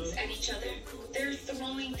things at each other. They're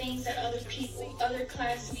throwing things at other people, other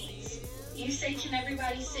classmates. You say, can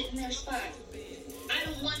everybody sit in their spot? I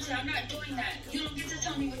don't want to. I'm not doing that. You don't get to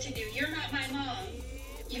tell me what to do. You're not my mom.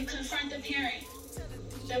 You confront the parent.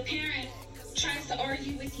 The parent tries to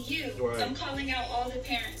argue with you. Right. I'm calling out all the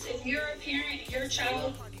parents. If you're a parent, your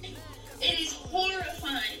child, it is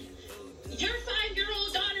horrifying. Your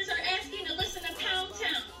 5-year-old daughters are asking to listen to Pound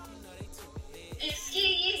Town and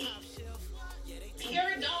Ski Yee.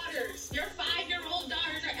 Your daughters, your 5-year-old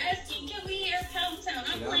daughters are asking, can we hear Pound Town?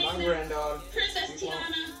 I'm playing Princess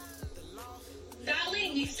Tiana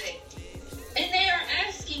ballet music. And they are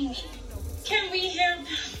asking me, can we hear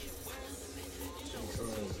Pound?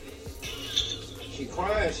 She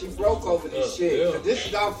crying, she broke over this shit. Yeah. This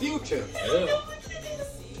is our future. Yeah.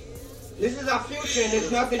 This is our future, and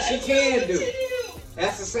there's nothing she can do.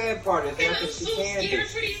 That's the sad part. There's nothing she can do. I'm so scared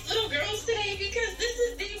for these little girls today because this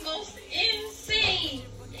is the most insane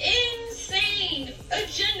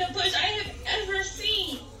agenda push I have ever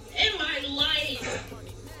seen in my life.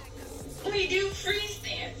 We do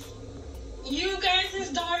freestands. You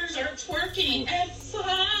guys' daughters are twerking at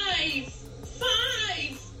 5.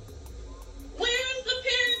 Where's the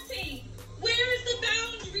parenting? Where's the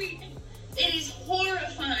boundary? It is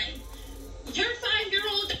horrifying. Your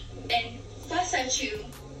 5-year-old and fuss at you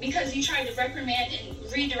because you tried to reprimand and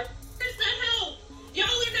redirect. Where's the help? Y'all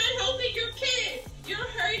are not helping your kids. You're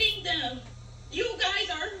hurting them. You guys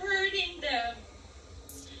are hurting them.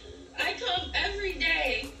 I come every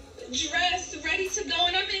day dressed, ready to go,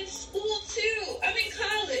 and I'm in school too. I'm in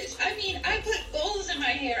college. I mean, I put bows in my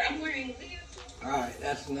hair. I'm wearing leotard. Alright,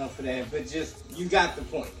 that's enough of that. But just, you got the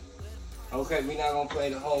point. Okay, we're not gonna play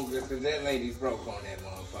the whole girl because that lady's broke on that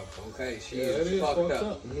motherfucker. Okay, she is fucked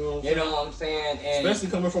up. You know what I'm saying? And especially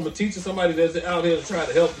coming from a teacher, somebody that's out here trying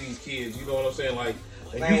to help these kids. You know what I'm saying? Like,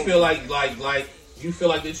 and you feel like you feel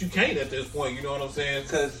like that you can't at this point. You know what I'm saying?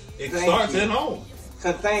 Because it starts at home.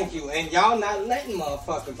 Cause thank you, and y'all not letting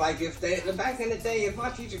motherfuckers. Like if they back in the day, if my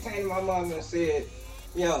teacher came to my mom and said,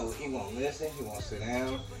 "Yo, he won't listen, he won't sit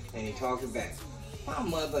down, and he talking back." My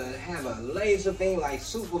mother have a laser beam like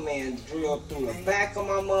Superman drilled through the back of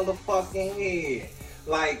my motherfucking head.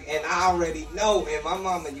 Like, and I already know, and my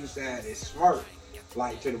mama used to have this smirk.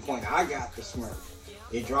 Like, to the point I got the smirk.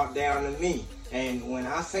 It dropped down to me. And when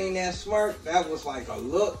I seen that smirk, that was like a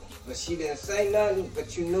look. But she didn't say nothing,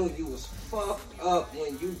 but you knew you was fucked up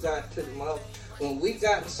when you got to the mother. When we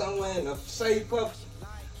got somewhere in a safe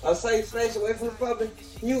space away from the public,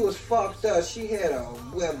 you was fucked up. She had a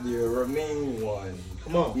a mean one.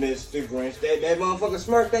 Come on, Mr. Grinch. That motherfucker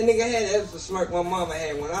smirk that nigga had, that was the smirk my mama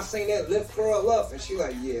had. When I seen that lip curl up, and she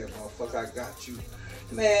like, yeah, motherfucker, I got you.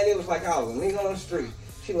 Man, it was like I was a nigga on the street.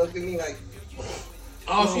 She looked at me like...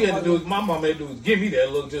 All she had to do, my mama had to do, is give me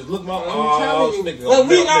that look. Just look my nigga. Well,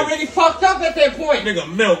 we already fucked up at that point. Nigga,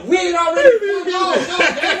 melt. We had already fucked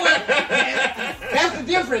up. That's the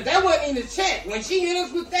difference. That wasn't in the check. When she hit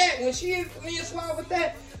us with that, when she hit me and Swab with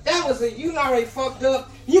that was a, you already fucked up.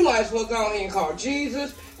 You might as well go on and call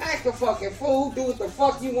Jesus. Act a fucking fool. Do what the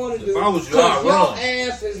fuck you want to do. If I was your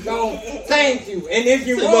ass is gone. Thank you. And if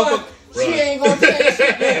you want... She ain't gonna take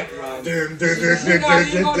shit back. She not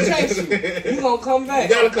even gonna take shit. You gonna come back.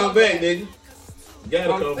 You gotta come back, nigga. You gotta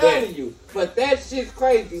come back. I'm telling you. But that shit's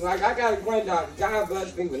crazy. Like, I got a granddaughter. God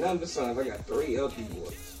bless me with none but sons. I got 3 healthy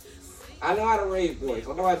boys. I know how to raise boys.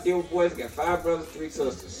 I know how to deal with boys. I got 5 brothers, 3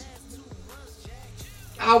 sisters.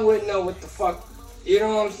 I wouldn't know what the fuck. You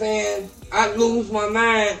know what I'm saying? I'd lose my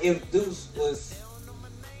mind if Deuce was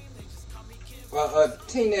a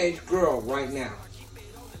teenage girl right now.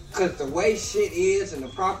 Because the way shit is and the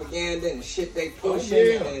propaganda and the shit they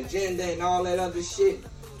pushing and the agenda and all that other shit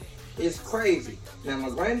is crazy. Now, my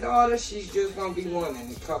granddaughter, she's just going to be 1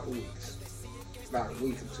 in a couple weeks. About a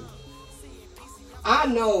week or 2. I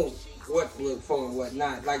know what to look for and what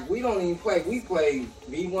not. Like, we don't even play. We play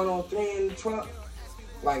B103 in the truck.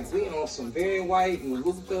 Like, we on some Barry White and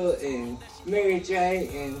Luther and Mary J.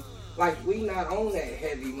 And, like, we not on that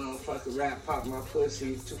heavy motherfucker rap, pop my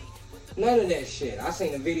pussy too. None of that shit. I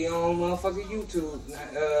seen a video on motherfucking YouTube,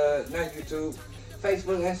 not YouTube,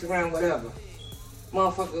 Facebook, Instagram, whatever.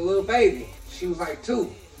 Motherfucker little baby. She was like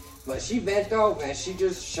 2. But she bent over and she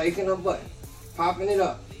just shaking her butt, popping it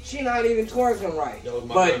up. She not even twerking right.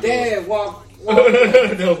 But Dad walked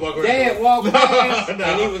Dad walked past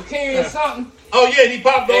and he was carrying something. Oh yeah, and he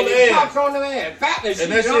popped on the ass. He popped on the ass.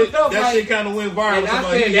 And that shit kind of went viral. And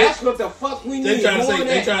I said, that's what the fuck we need.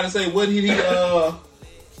 They trying to say, what did he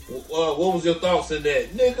What was your thoughts in that?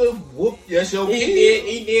 Nigga, whoop, that's your kid.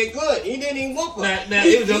 He did good. He didn't even whoop her. Now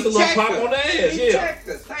it was just a little pop on the ass. He checked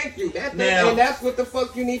her. Thank you. And that's what the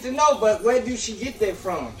fuck you need to know. But where do she get that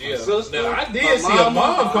from? Yeah. Sister, now, I did see a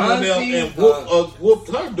mom come in there and whooped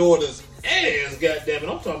her daughter's ass, goddammit.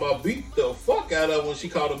 I'm talking about beat the fuck out of her when she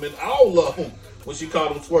called them in all of them. When she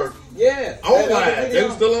called them twerk. Yeah. On live. They were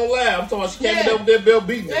still on live. I'm talking about she came in there with that bell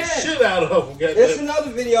beating the shit out of them. There's another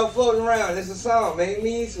video floating around. It's a song. Make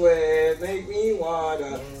me sweat. Make me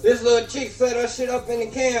water. This little chick set her shit up in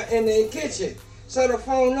the kitchen. Set her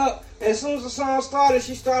phone up. And as soon as the song started,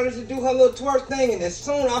 she started to do her little twerk thing. And as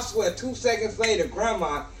soon, I swear, 2 seconds later,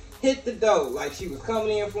 grandma hit the door like she was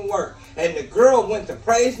coming in from work. And the girl went to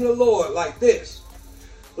praising the Lord like this.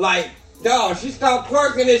 Like, dog, she stopped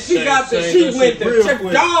twerking and she went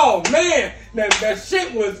to dog, man. That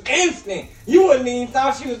shit was instant. You wouldn't even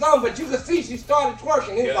thought she was on, but you could see she started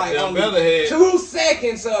twerking. It was like only 2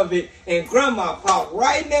 seconds of it, and grandma popped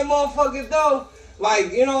right in that motherfucker's door.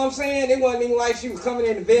 Like, you know what I'm saying? It wasn't even like she was coming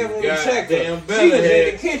in the bedroom and checking. She was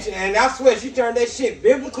in the kitchen, and I swear she turned that shit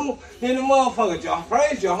biblical in the motherfucker.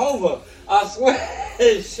 Praise Jehovah. I swear,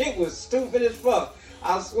 shit was stupid as fuck.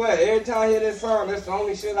 I swear, every time I hear that song, that's the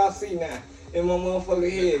only shit I see now in my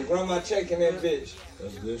motherfucking head. Grandma checking that bitch.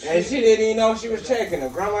 That's good shit. And she didn't even know she was checking her.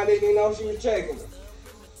 Grandma didn't even know she was checking her.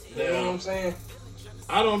 You know what I'm saying?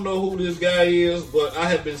 I don't know who this guy is, but I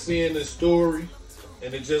have been seeing this story,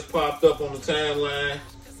 and it just popped up on the timeline.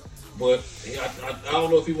 But I don't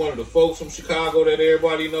know if he one of the folks from Chicago that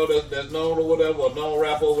everybody know that's known or whatever, or known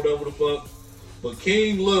rapper or whatever the fuck. But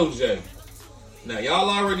King Lil J. Now, y'all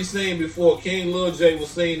already seen before, King Lil J was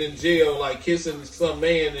seen in jail, like, kissing some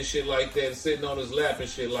man and shit like that, and sitting on his lap and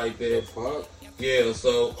shit like that. Fuck? Yeah,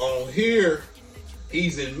 so on here,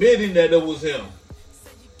 he's admitting that it was him.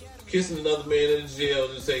 Kissing another man in the jail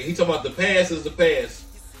and say, he talking about the past is the past.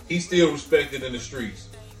 He's still respected in the streets.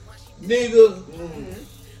 Nigga. Mm-hmm.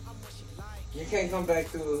 You can't come back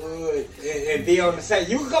through the hood and be on the same.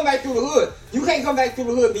 You can come back through the hood. You can't come back through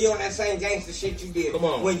the hood and be on that same gangster shit you did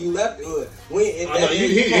when you left the hood. I know,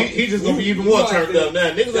 he just gonna be even more turned up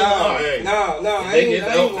now. Niggas I ain't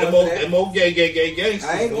going for that. More gay gangsters.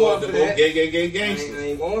 I ain't going for that. Gay gangsters. I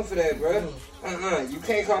ain't going for that, bro. You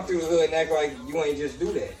can't come through the hood and act like you ain't just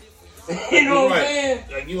do that. You know what I'm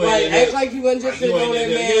saying? Like act like you wasn't just sitting on that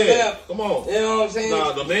man's lap. Come on. You know what I'm saying?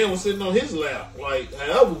 Nah, the man was sitting on his lap. Like,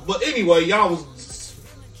 however, but anyway, y'all was...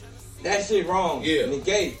 That shit wrong. Yeah. And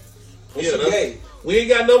gay. Gay. We ain't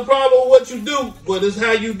got no problem with what you do, but it's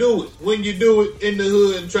how you do it. When you do it in the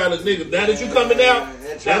hood and try to nigga. Now that you coming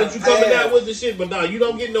out with the shit, but you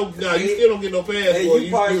don't get no. You still don't get no pass for you.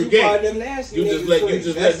 You part of them nasty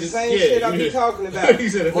niggas. That's the same shit I be talking about. He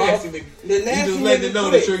said a nasty nigga. You just letting them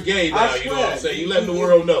know that you're gay now. You know what I'm saying? You letting the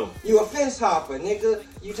world know. You a fence hopper, nigga.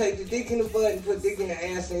 You take the dick in the butt and put dick in the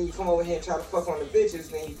ass, and you come over here and try to fuck on the bitches,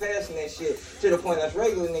 and then you passing that shit to the point that's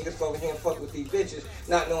regular niggas go over here and fuck with these bitches,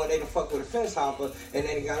 not knowing they can fuck with a fence hopper, and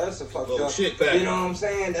then they got us to fuck up. Shit, you know what I'm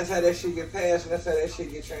saying? That's how that shit get passed, and that's how that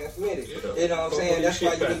shit get transmitted. You know what I'm saying? That's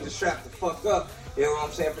why you need to strap the fuck up. You know what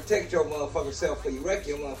I'm saying? Protect your motherfucking self, or you wreck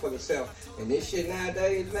your motherfucking self. And this shit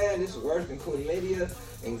nowadays, man, this is worse than chlamydia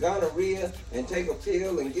and gonorrhea, and take a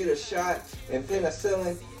pill and get a shot and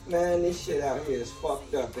penicillin. Man, this shit out here is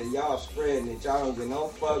fucked up, and y'all spreading it. Y'all don't get no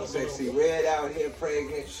fuck. Sexy Red out here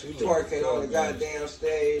pregnant, twerking on the goddamn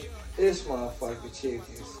stage. This motherfucker chick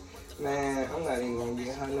is, man, I'm not even gonna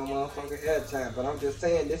get her no motherfucking airtime, but I'm just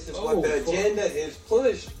saying this is what the agenda is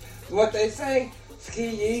pushed. What they say,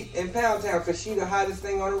 Ski Yeet and Pound Town, because she the hottest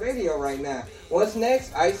thing on the radio right now. What's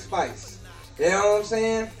next? Ice Spice. You know what I'm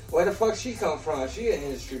saying? Where the fuck she come from? She an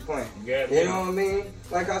industry plant. You know what I mean?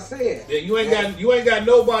 Like I said. Yeah, you ain't got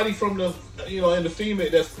nobody from the in the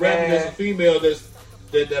female that's rapping as a female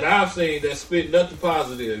that I've seen that spit nothing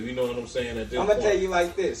positive. You know what I'm saying? At this I'm gonna tell you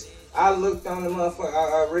like this. I looked on the motherfucker.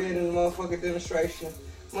 I read in the motherfucking demonstration.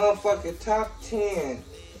 Motherfucking top 10,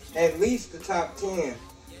 at least the top 10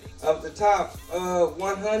 of the top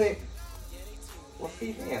 100 were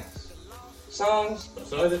females. Songs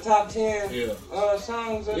of the top 10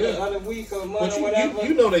 songs of the week or month or whatever.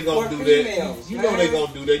 You know they gonna do that. You know they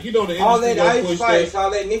gonna do that. You know the industry all that gonna Ice Spice,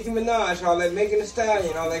 all that Nicki Minaj, all that Megan Thee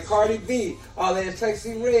Stallion, all that Cardi B, all that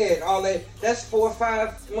Sexy Red, all that. That's 4 or 5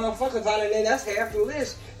 motherfuckers on it, and that's half the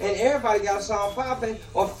list. And everybody got a song popping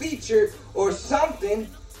or featured or something.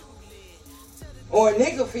 Or a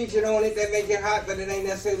nigga featured on it that make it hot, but it ain't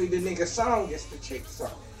necessarily the nigga song, it's the chick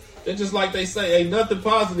song. It's just like they say, ain't nothing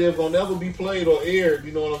positive gonna ever be played or aired.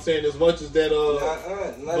 You know what I'm saying? As much as that,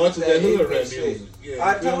 much as that hood rap music. Yeah,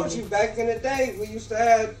 I told you back in the day, we used to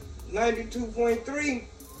have 92.3,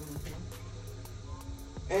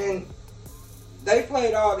 And they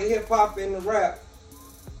played all the hip hop and the rap.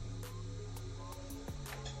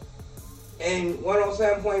 And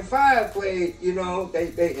 107.5 played, you know, they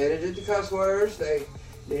edited the cuss words. They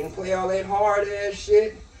didn't play all that hard ass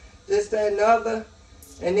shit. This, that, and the other.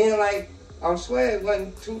 And then, like, I swear it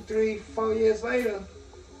wasn't 2, 3, 4 years later,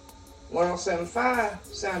 107.5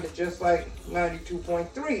 sounded just like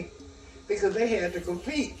 92.3 because they had to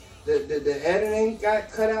compete. The editing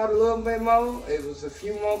got cut out a little bit more. It was a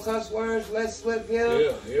few more cuss words, less slip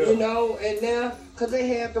here, you know, and now, because they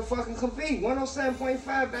had to fucking compete.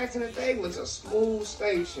 107.5 back in the day was a smooth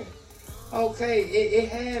station. Okay, it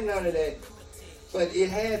had none of that, but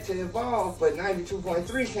it had to evolve. But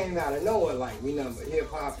 92.3 came out of nowhere, like, we number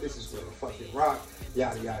hip-hop, this is where the fucking rock,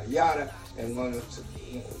 yada, yada, yada, and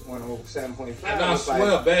 107.5. And I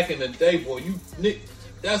swear, like, back in the day, boy,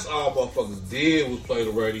 that's all motherfuckers did was play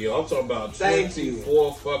the radio. I'm talking about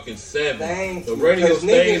 24/7. The radio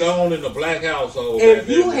stayed on in the black household. If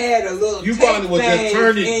you had a little, you probably would just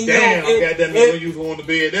turn it down. Goddamn it, when you was going to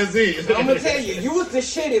bed. That's it. I'm gonna tell you, you was the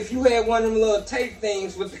shit if you had one of them little tape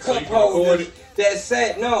things with the cup holders that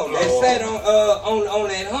sat on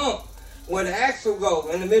that hump where the axle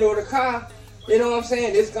go in the middle of the car. You know what I'm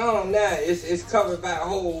saying? It's gone now. It's covered by a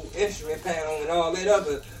whole instrument panel and all that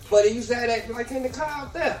other. But it used to have that like in the car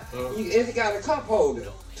out there. It's got a cup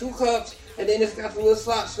holder, 2 cups, and then it's got the little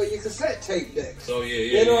slots for your cassette tape decks. So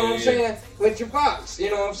you know what I'm saying? With your box, you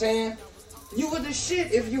know what I'm saying? You were the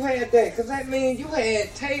shit if you had that, because that means you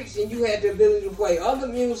had tapes and you had the ability to play other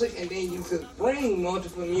music, and then you could bring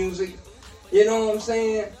multiple music. You know what I'm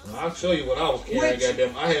saying? I'll show you what I was carrying.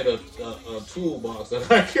 Goddamn, I had a toolbox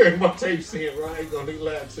that I carried my tapes in. Right, I ain't gonna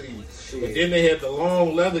lie to you. Shit. And then they had the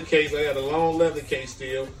long leather case. I had a long leather case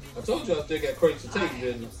still. I told you I still got crates of tape,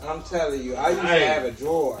 didn't I? I'm telling you, I used to have a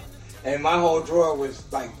drawer, and my whole drawer was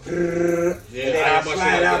like, brrr, and then I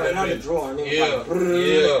slide out another drawer, and then like,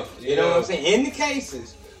 brrr, you know what I'm saying? In the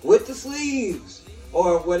cases with the sleeves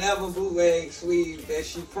or whatever bootleg sleeve that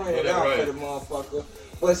she printed out for the motherfucker.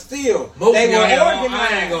 But still, they were organized.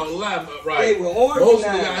 I ain't gonna lie, right? They were organized.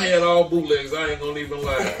 Mostly I had all bootlegs. I ain't gonna even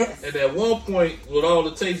lie. And at one point, with all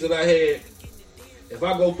the tapes that I had, if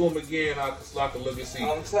I go through them again, I can look and see.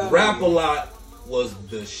 Rap-A-Lot was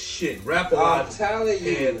the shit. Rap-A-Lot had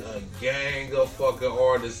a gang of fucking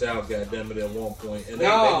artists out, goddammit, at one point. And they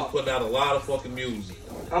was putting out a lot of fucking music.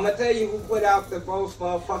 I'm gonna tell you who put out the most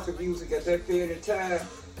motherfucking music at that period of time.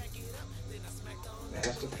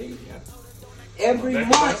 Master P. Every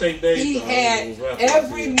month he had a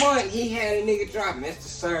nigga drop Mr.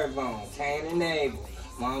 Servone, Cain and Abel,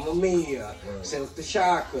 Mamma Mia, Silk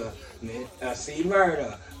Shaka, C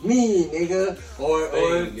Murder, me nigga, or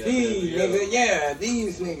D nigga,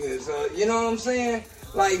 these niggas, you know what I'm saying?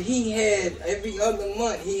 Like he had every other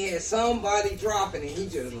month he had somebody dropping and he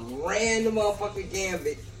just ran the motherfucking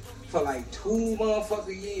gambit for like 2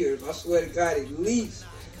 motherfucking years. I swear to God, at least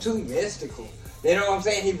 2 mystical. You know what I'm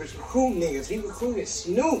saying? He was recruiting niggas. He recruited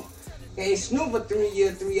Snoop. And Snoop a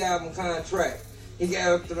 3-year, 3-album contract. He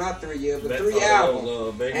got not 3 years, but 3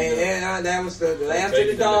 albums. And that was the last of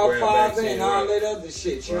the Dog Father and all that other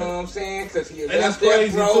shit. You know what I'm saying? Because he left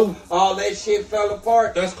that bro, all that shit fell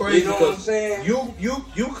apart. That's crazy. You know what I'm saying?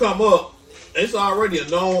 You come up. It's already a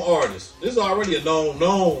known artist. This is already a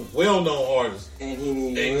well-known artist. And he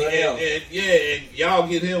needs help. And y'all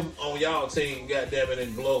get him on y'all team, goddammit,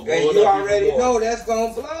 and blow. And you already know that's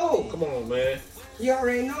gonna blow. Come on, man. You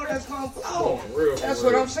already know that's gonna blow. Come on, for real. That's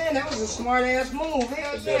what I'm saying. That was a smart ass move.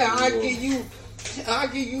 Hell yeah, I'll give you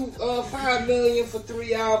 $5 million for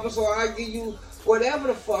 3 albums, or I give you whatever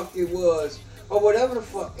the fuck it was, or whatever the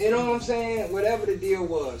fuck. You know what I'm saying? Whatever the deal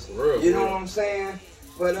was. You know what I'm saying?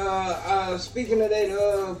 But speaking of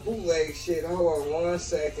that bootleg shit, hold on 1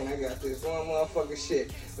 second. I got this one motherfucking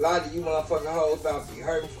shit. A lot of you motherfucking hoes about to be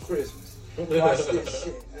hurting for Christmas. Watch this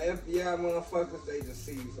shit. FBI motherfuckers, they just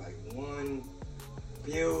seized like $1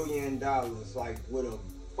 billion, like with a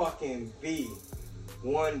fucking B.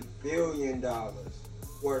 $1 billion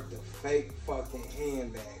worth of fake fucking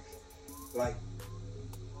handbags. Like,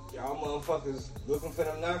 y'all motherfuckers looking for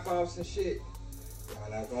them knockoffs and shit. Y'all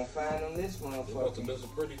not gonna find them this motherfucker. That's a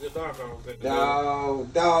pretty good knockoff.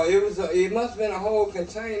 Dawg, it must have been a whole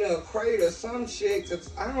container, a crate or some shit, cause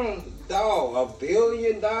 $1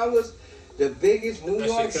 billion, the biggest New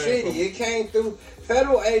York City. It came through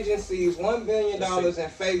federal agencies, $1 billion in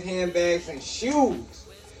fake handbags and shoes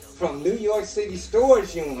from New York City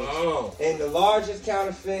storage units, and the largest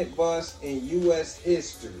counterfeit bust in U.S.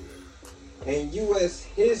 history. In U.S.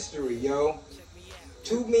 history, yo.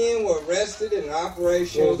 2 men were arrested in an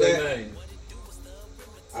operation. What was their name?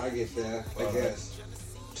 I get that, I guess.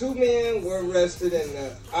 2 men were arrested in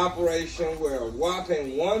the operation where a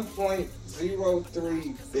whopping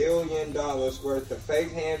 $1.03 billion worth of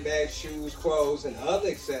fake handbags, shoes, clothes, and other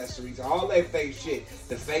accessories, all that fake shit.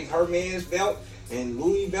 The fake Hermes belt and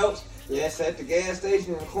Louis belts. Yes, at the gas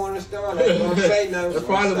station in the corner store. They don't say nothing. That's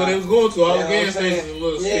probably what they was going to. All the gas stations and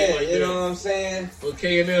little shit like that. You know what I'm saying? Little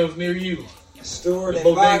K&M's near you. Stored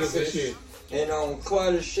in boxes and on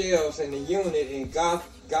cluttered shelves in the unit in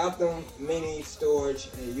Gotham Mini Storage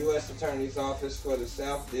and U.S. Attorney's Office for the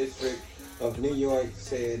South District of New York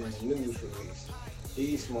said in a news release.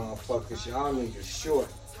 These motherfuckers, y'all niggas short.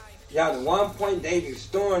 Y'all, at one point, they was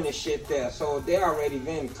storing this shit there, so they already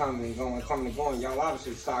been coming and going. Y'all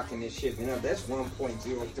obviously stocking this shit up. That's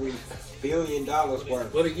 $1.03 billion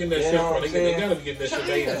worth. Where they getting that shit from? They gotta be getting that shit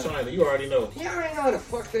made in China. You already know. You already know the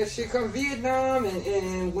fuck that shit come. Vietnam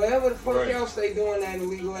and wherever the fuck else they doing that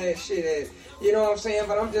illegal ass shit at. You know what I'm saying?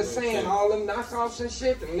 But I'm just saying, all them knockoffs and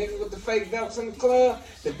shit, the niggas with the fake belts in the club,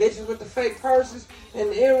 the bitches with the fake purses and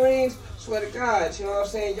the earrings, swear to God, you know what I'm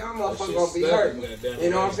saying? Y'all motherfuckers gonna be hurt.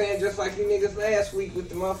 You know what I'm saying? Just like you niggas last week with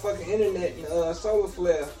the motherfucking internet and solar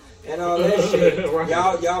flare and all that shit.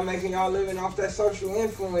 Y'all making y'all living off that social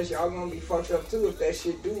influence, y'all gonna be fucked up too if that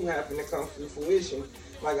shit do happen to come to fruition.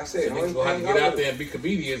 Like I said, niggas gonna have to get out there and be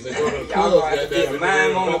comedians and go to the clubs. Y'all gonna have to be a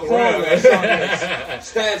mime on the corner or something.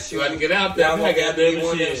 Statue. You got to get out there. Y'all gonna have to be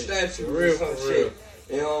one of them statues or some shit.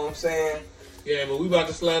 You know what I'm saying? Yeah, but we about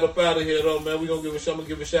to slide up out of here though, man. We gonna give a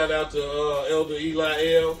shout out to Elder Eli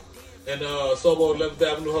L and Sobo 11th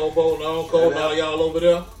Avenue Hobo and Uncle. Now y'all over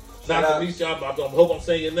there. Not to meet y'all, but I hope I'm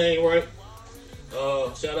saying your name right.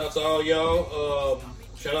 Shout out to all y'all.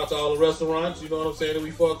 Shout out to all the restaurants. You know what I'm saying that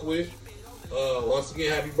we fuck with. Once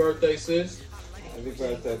again, happy birthday, sis. Happy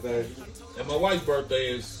birthday, baby. And my wife's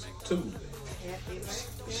birthday is Tuesday.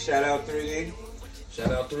 Shout out 3D.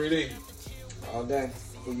 Shout out 3D. All day.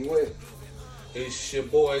 Who you with? It's your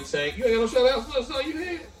boy Tank. You ain't got no shout out? That's all you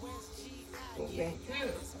had? Okay.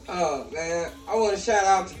 Yeah. Oh, man. I want to shout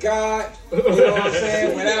out to God. You know what I'm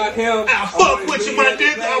saying? Without him, I'll fuck with you, my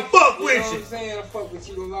nigga. I'll fuck with you. You know what I'm saying? I'll fuck with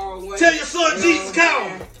you a long way. Tell your son Jesus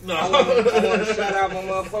come. No. I want to shout out my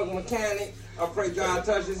motherfucking mechanic. I pray God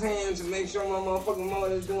touch his hands and make sure my motherfucking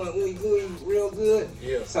motor is doing ooey gooey real good.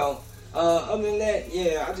 Yeah. So, other than that,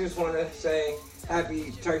 yeah, I just want to say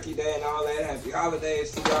happy Turkey Day and all that. Happy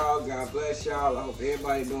holidays to y'all. God bless y'all. I hope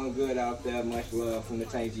everybody doing good out there. Much love from the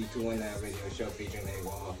Tank G219 radio show featuring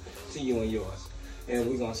A-Wall. See you and yours. And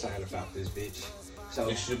we're going to sign about this bitch. So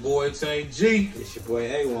it's your boy Tank G. It's your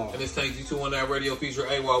boy A-Wall. And it's Tank G219 radio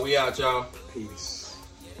featuring A-Wall. We out, y'all. Peace.